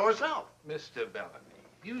told me so herself. Mr. Bellamy,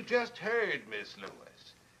 you just heard Miss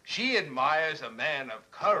Lewis. She admires a man of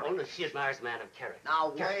courage. Only she admires a man of character.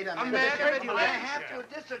 Now, wait a minute. man of I have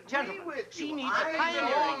to disagree Gentlemen, with you. she needs a I pioneering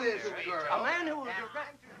know this spirit. girl. A man who will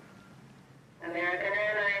direct. American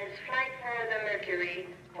Airlines flight for the Mercury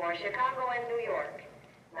for Chicago and New York.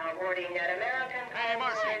 Now boarding at American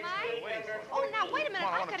Marcy. Oh, now, wait a minute.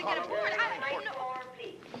 I've got to get aboard.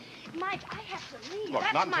 Mike, I have to leave. Look,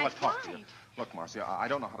 That's not until my I talk to you. flight. Look, Marcy, I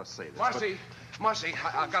don't know how to say this. Marcy, Marcy,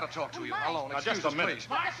 I've got to talk to you alone. Now, Excuse just a us, minute. please.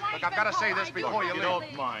 Look, I've got to say this before you leave.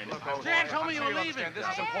 don't mind. Jan told me you were leaving. This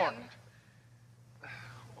is important.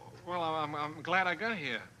 Well, I'm glad I got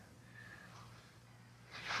here.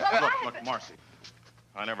 Look, Marcy.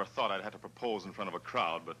 I never thought I'd have to propose in front of a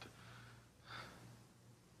crowd, but...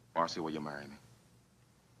 Marcy, will you marry me?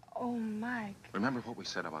 Oh, Mike. Remember what we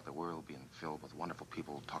said about the world being filled with wonderful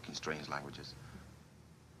people talking strange languages?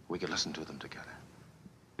 We could listen to them together.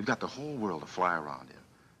 We've got the whole world to fly around in.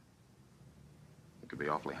 We could be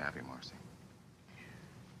awfully happy, Marcy.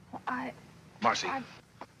 Well, Marcy.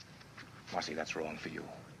 Marcy, that's wrong for you.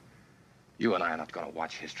 You and I are not going to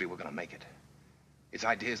watch history. We're going to make it. It's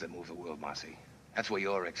ideas that move the world, Marcy. That's where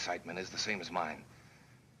your excitement is, the same as mine.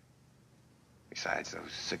 Besides,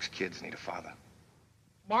 those 6 kids need a father.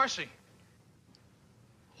 Marcy.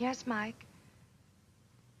 Yes, Mike.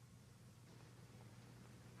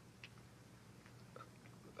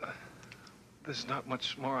 There's not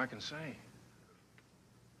much more I can say.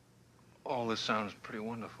 All this sounds pretty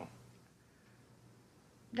wonderful.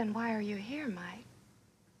 Then why are you here, Mike?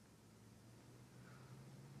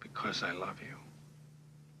 Because I love you.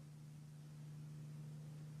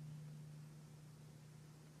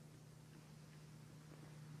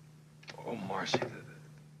 Oh, Marcy,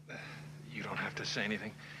 you don't have to say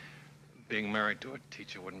anything. Being married to a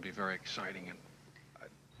teacher wouldn't be very exciting, and...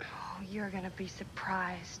 Oh, you're gonna be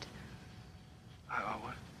surprised.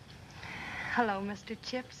 What? Hello, Mr.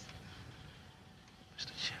 Chips. Mr.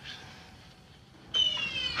 Chips.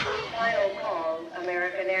 Final call,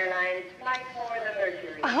 American Airlines flight for the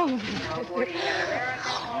Mercury. Oh, Now boarding at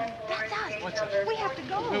American on board gate What's number that? We have to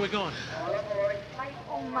go. Where are we going? All aboard flight.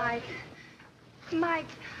 Oh, Mike. Mike.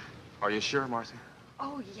 Are you sure, Marcy?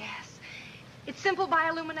 Oh, yes. It's simple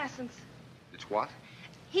bioluminescence. It's what?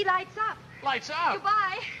 He lights up. Lights out.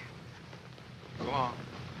 Goodbye. Go on.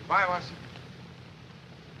 Bye, Marcy.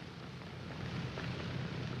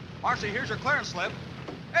 Marcy, here's your clearance slip.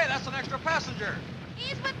 Hey, that's an extra passenger.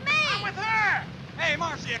 He's with me. I'm with her. Hey,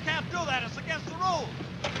 Marcy, you can't do that. It's against the rules.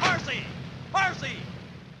 Marcy! Marcy!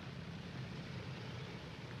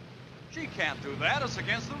 She can't do that. It's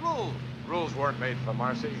against the rules. Rules weren't made for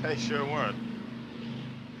Marcy. They sure weren't.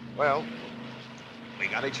 Well, we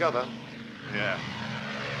got each other. Yeah.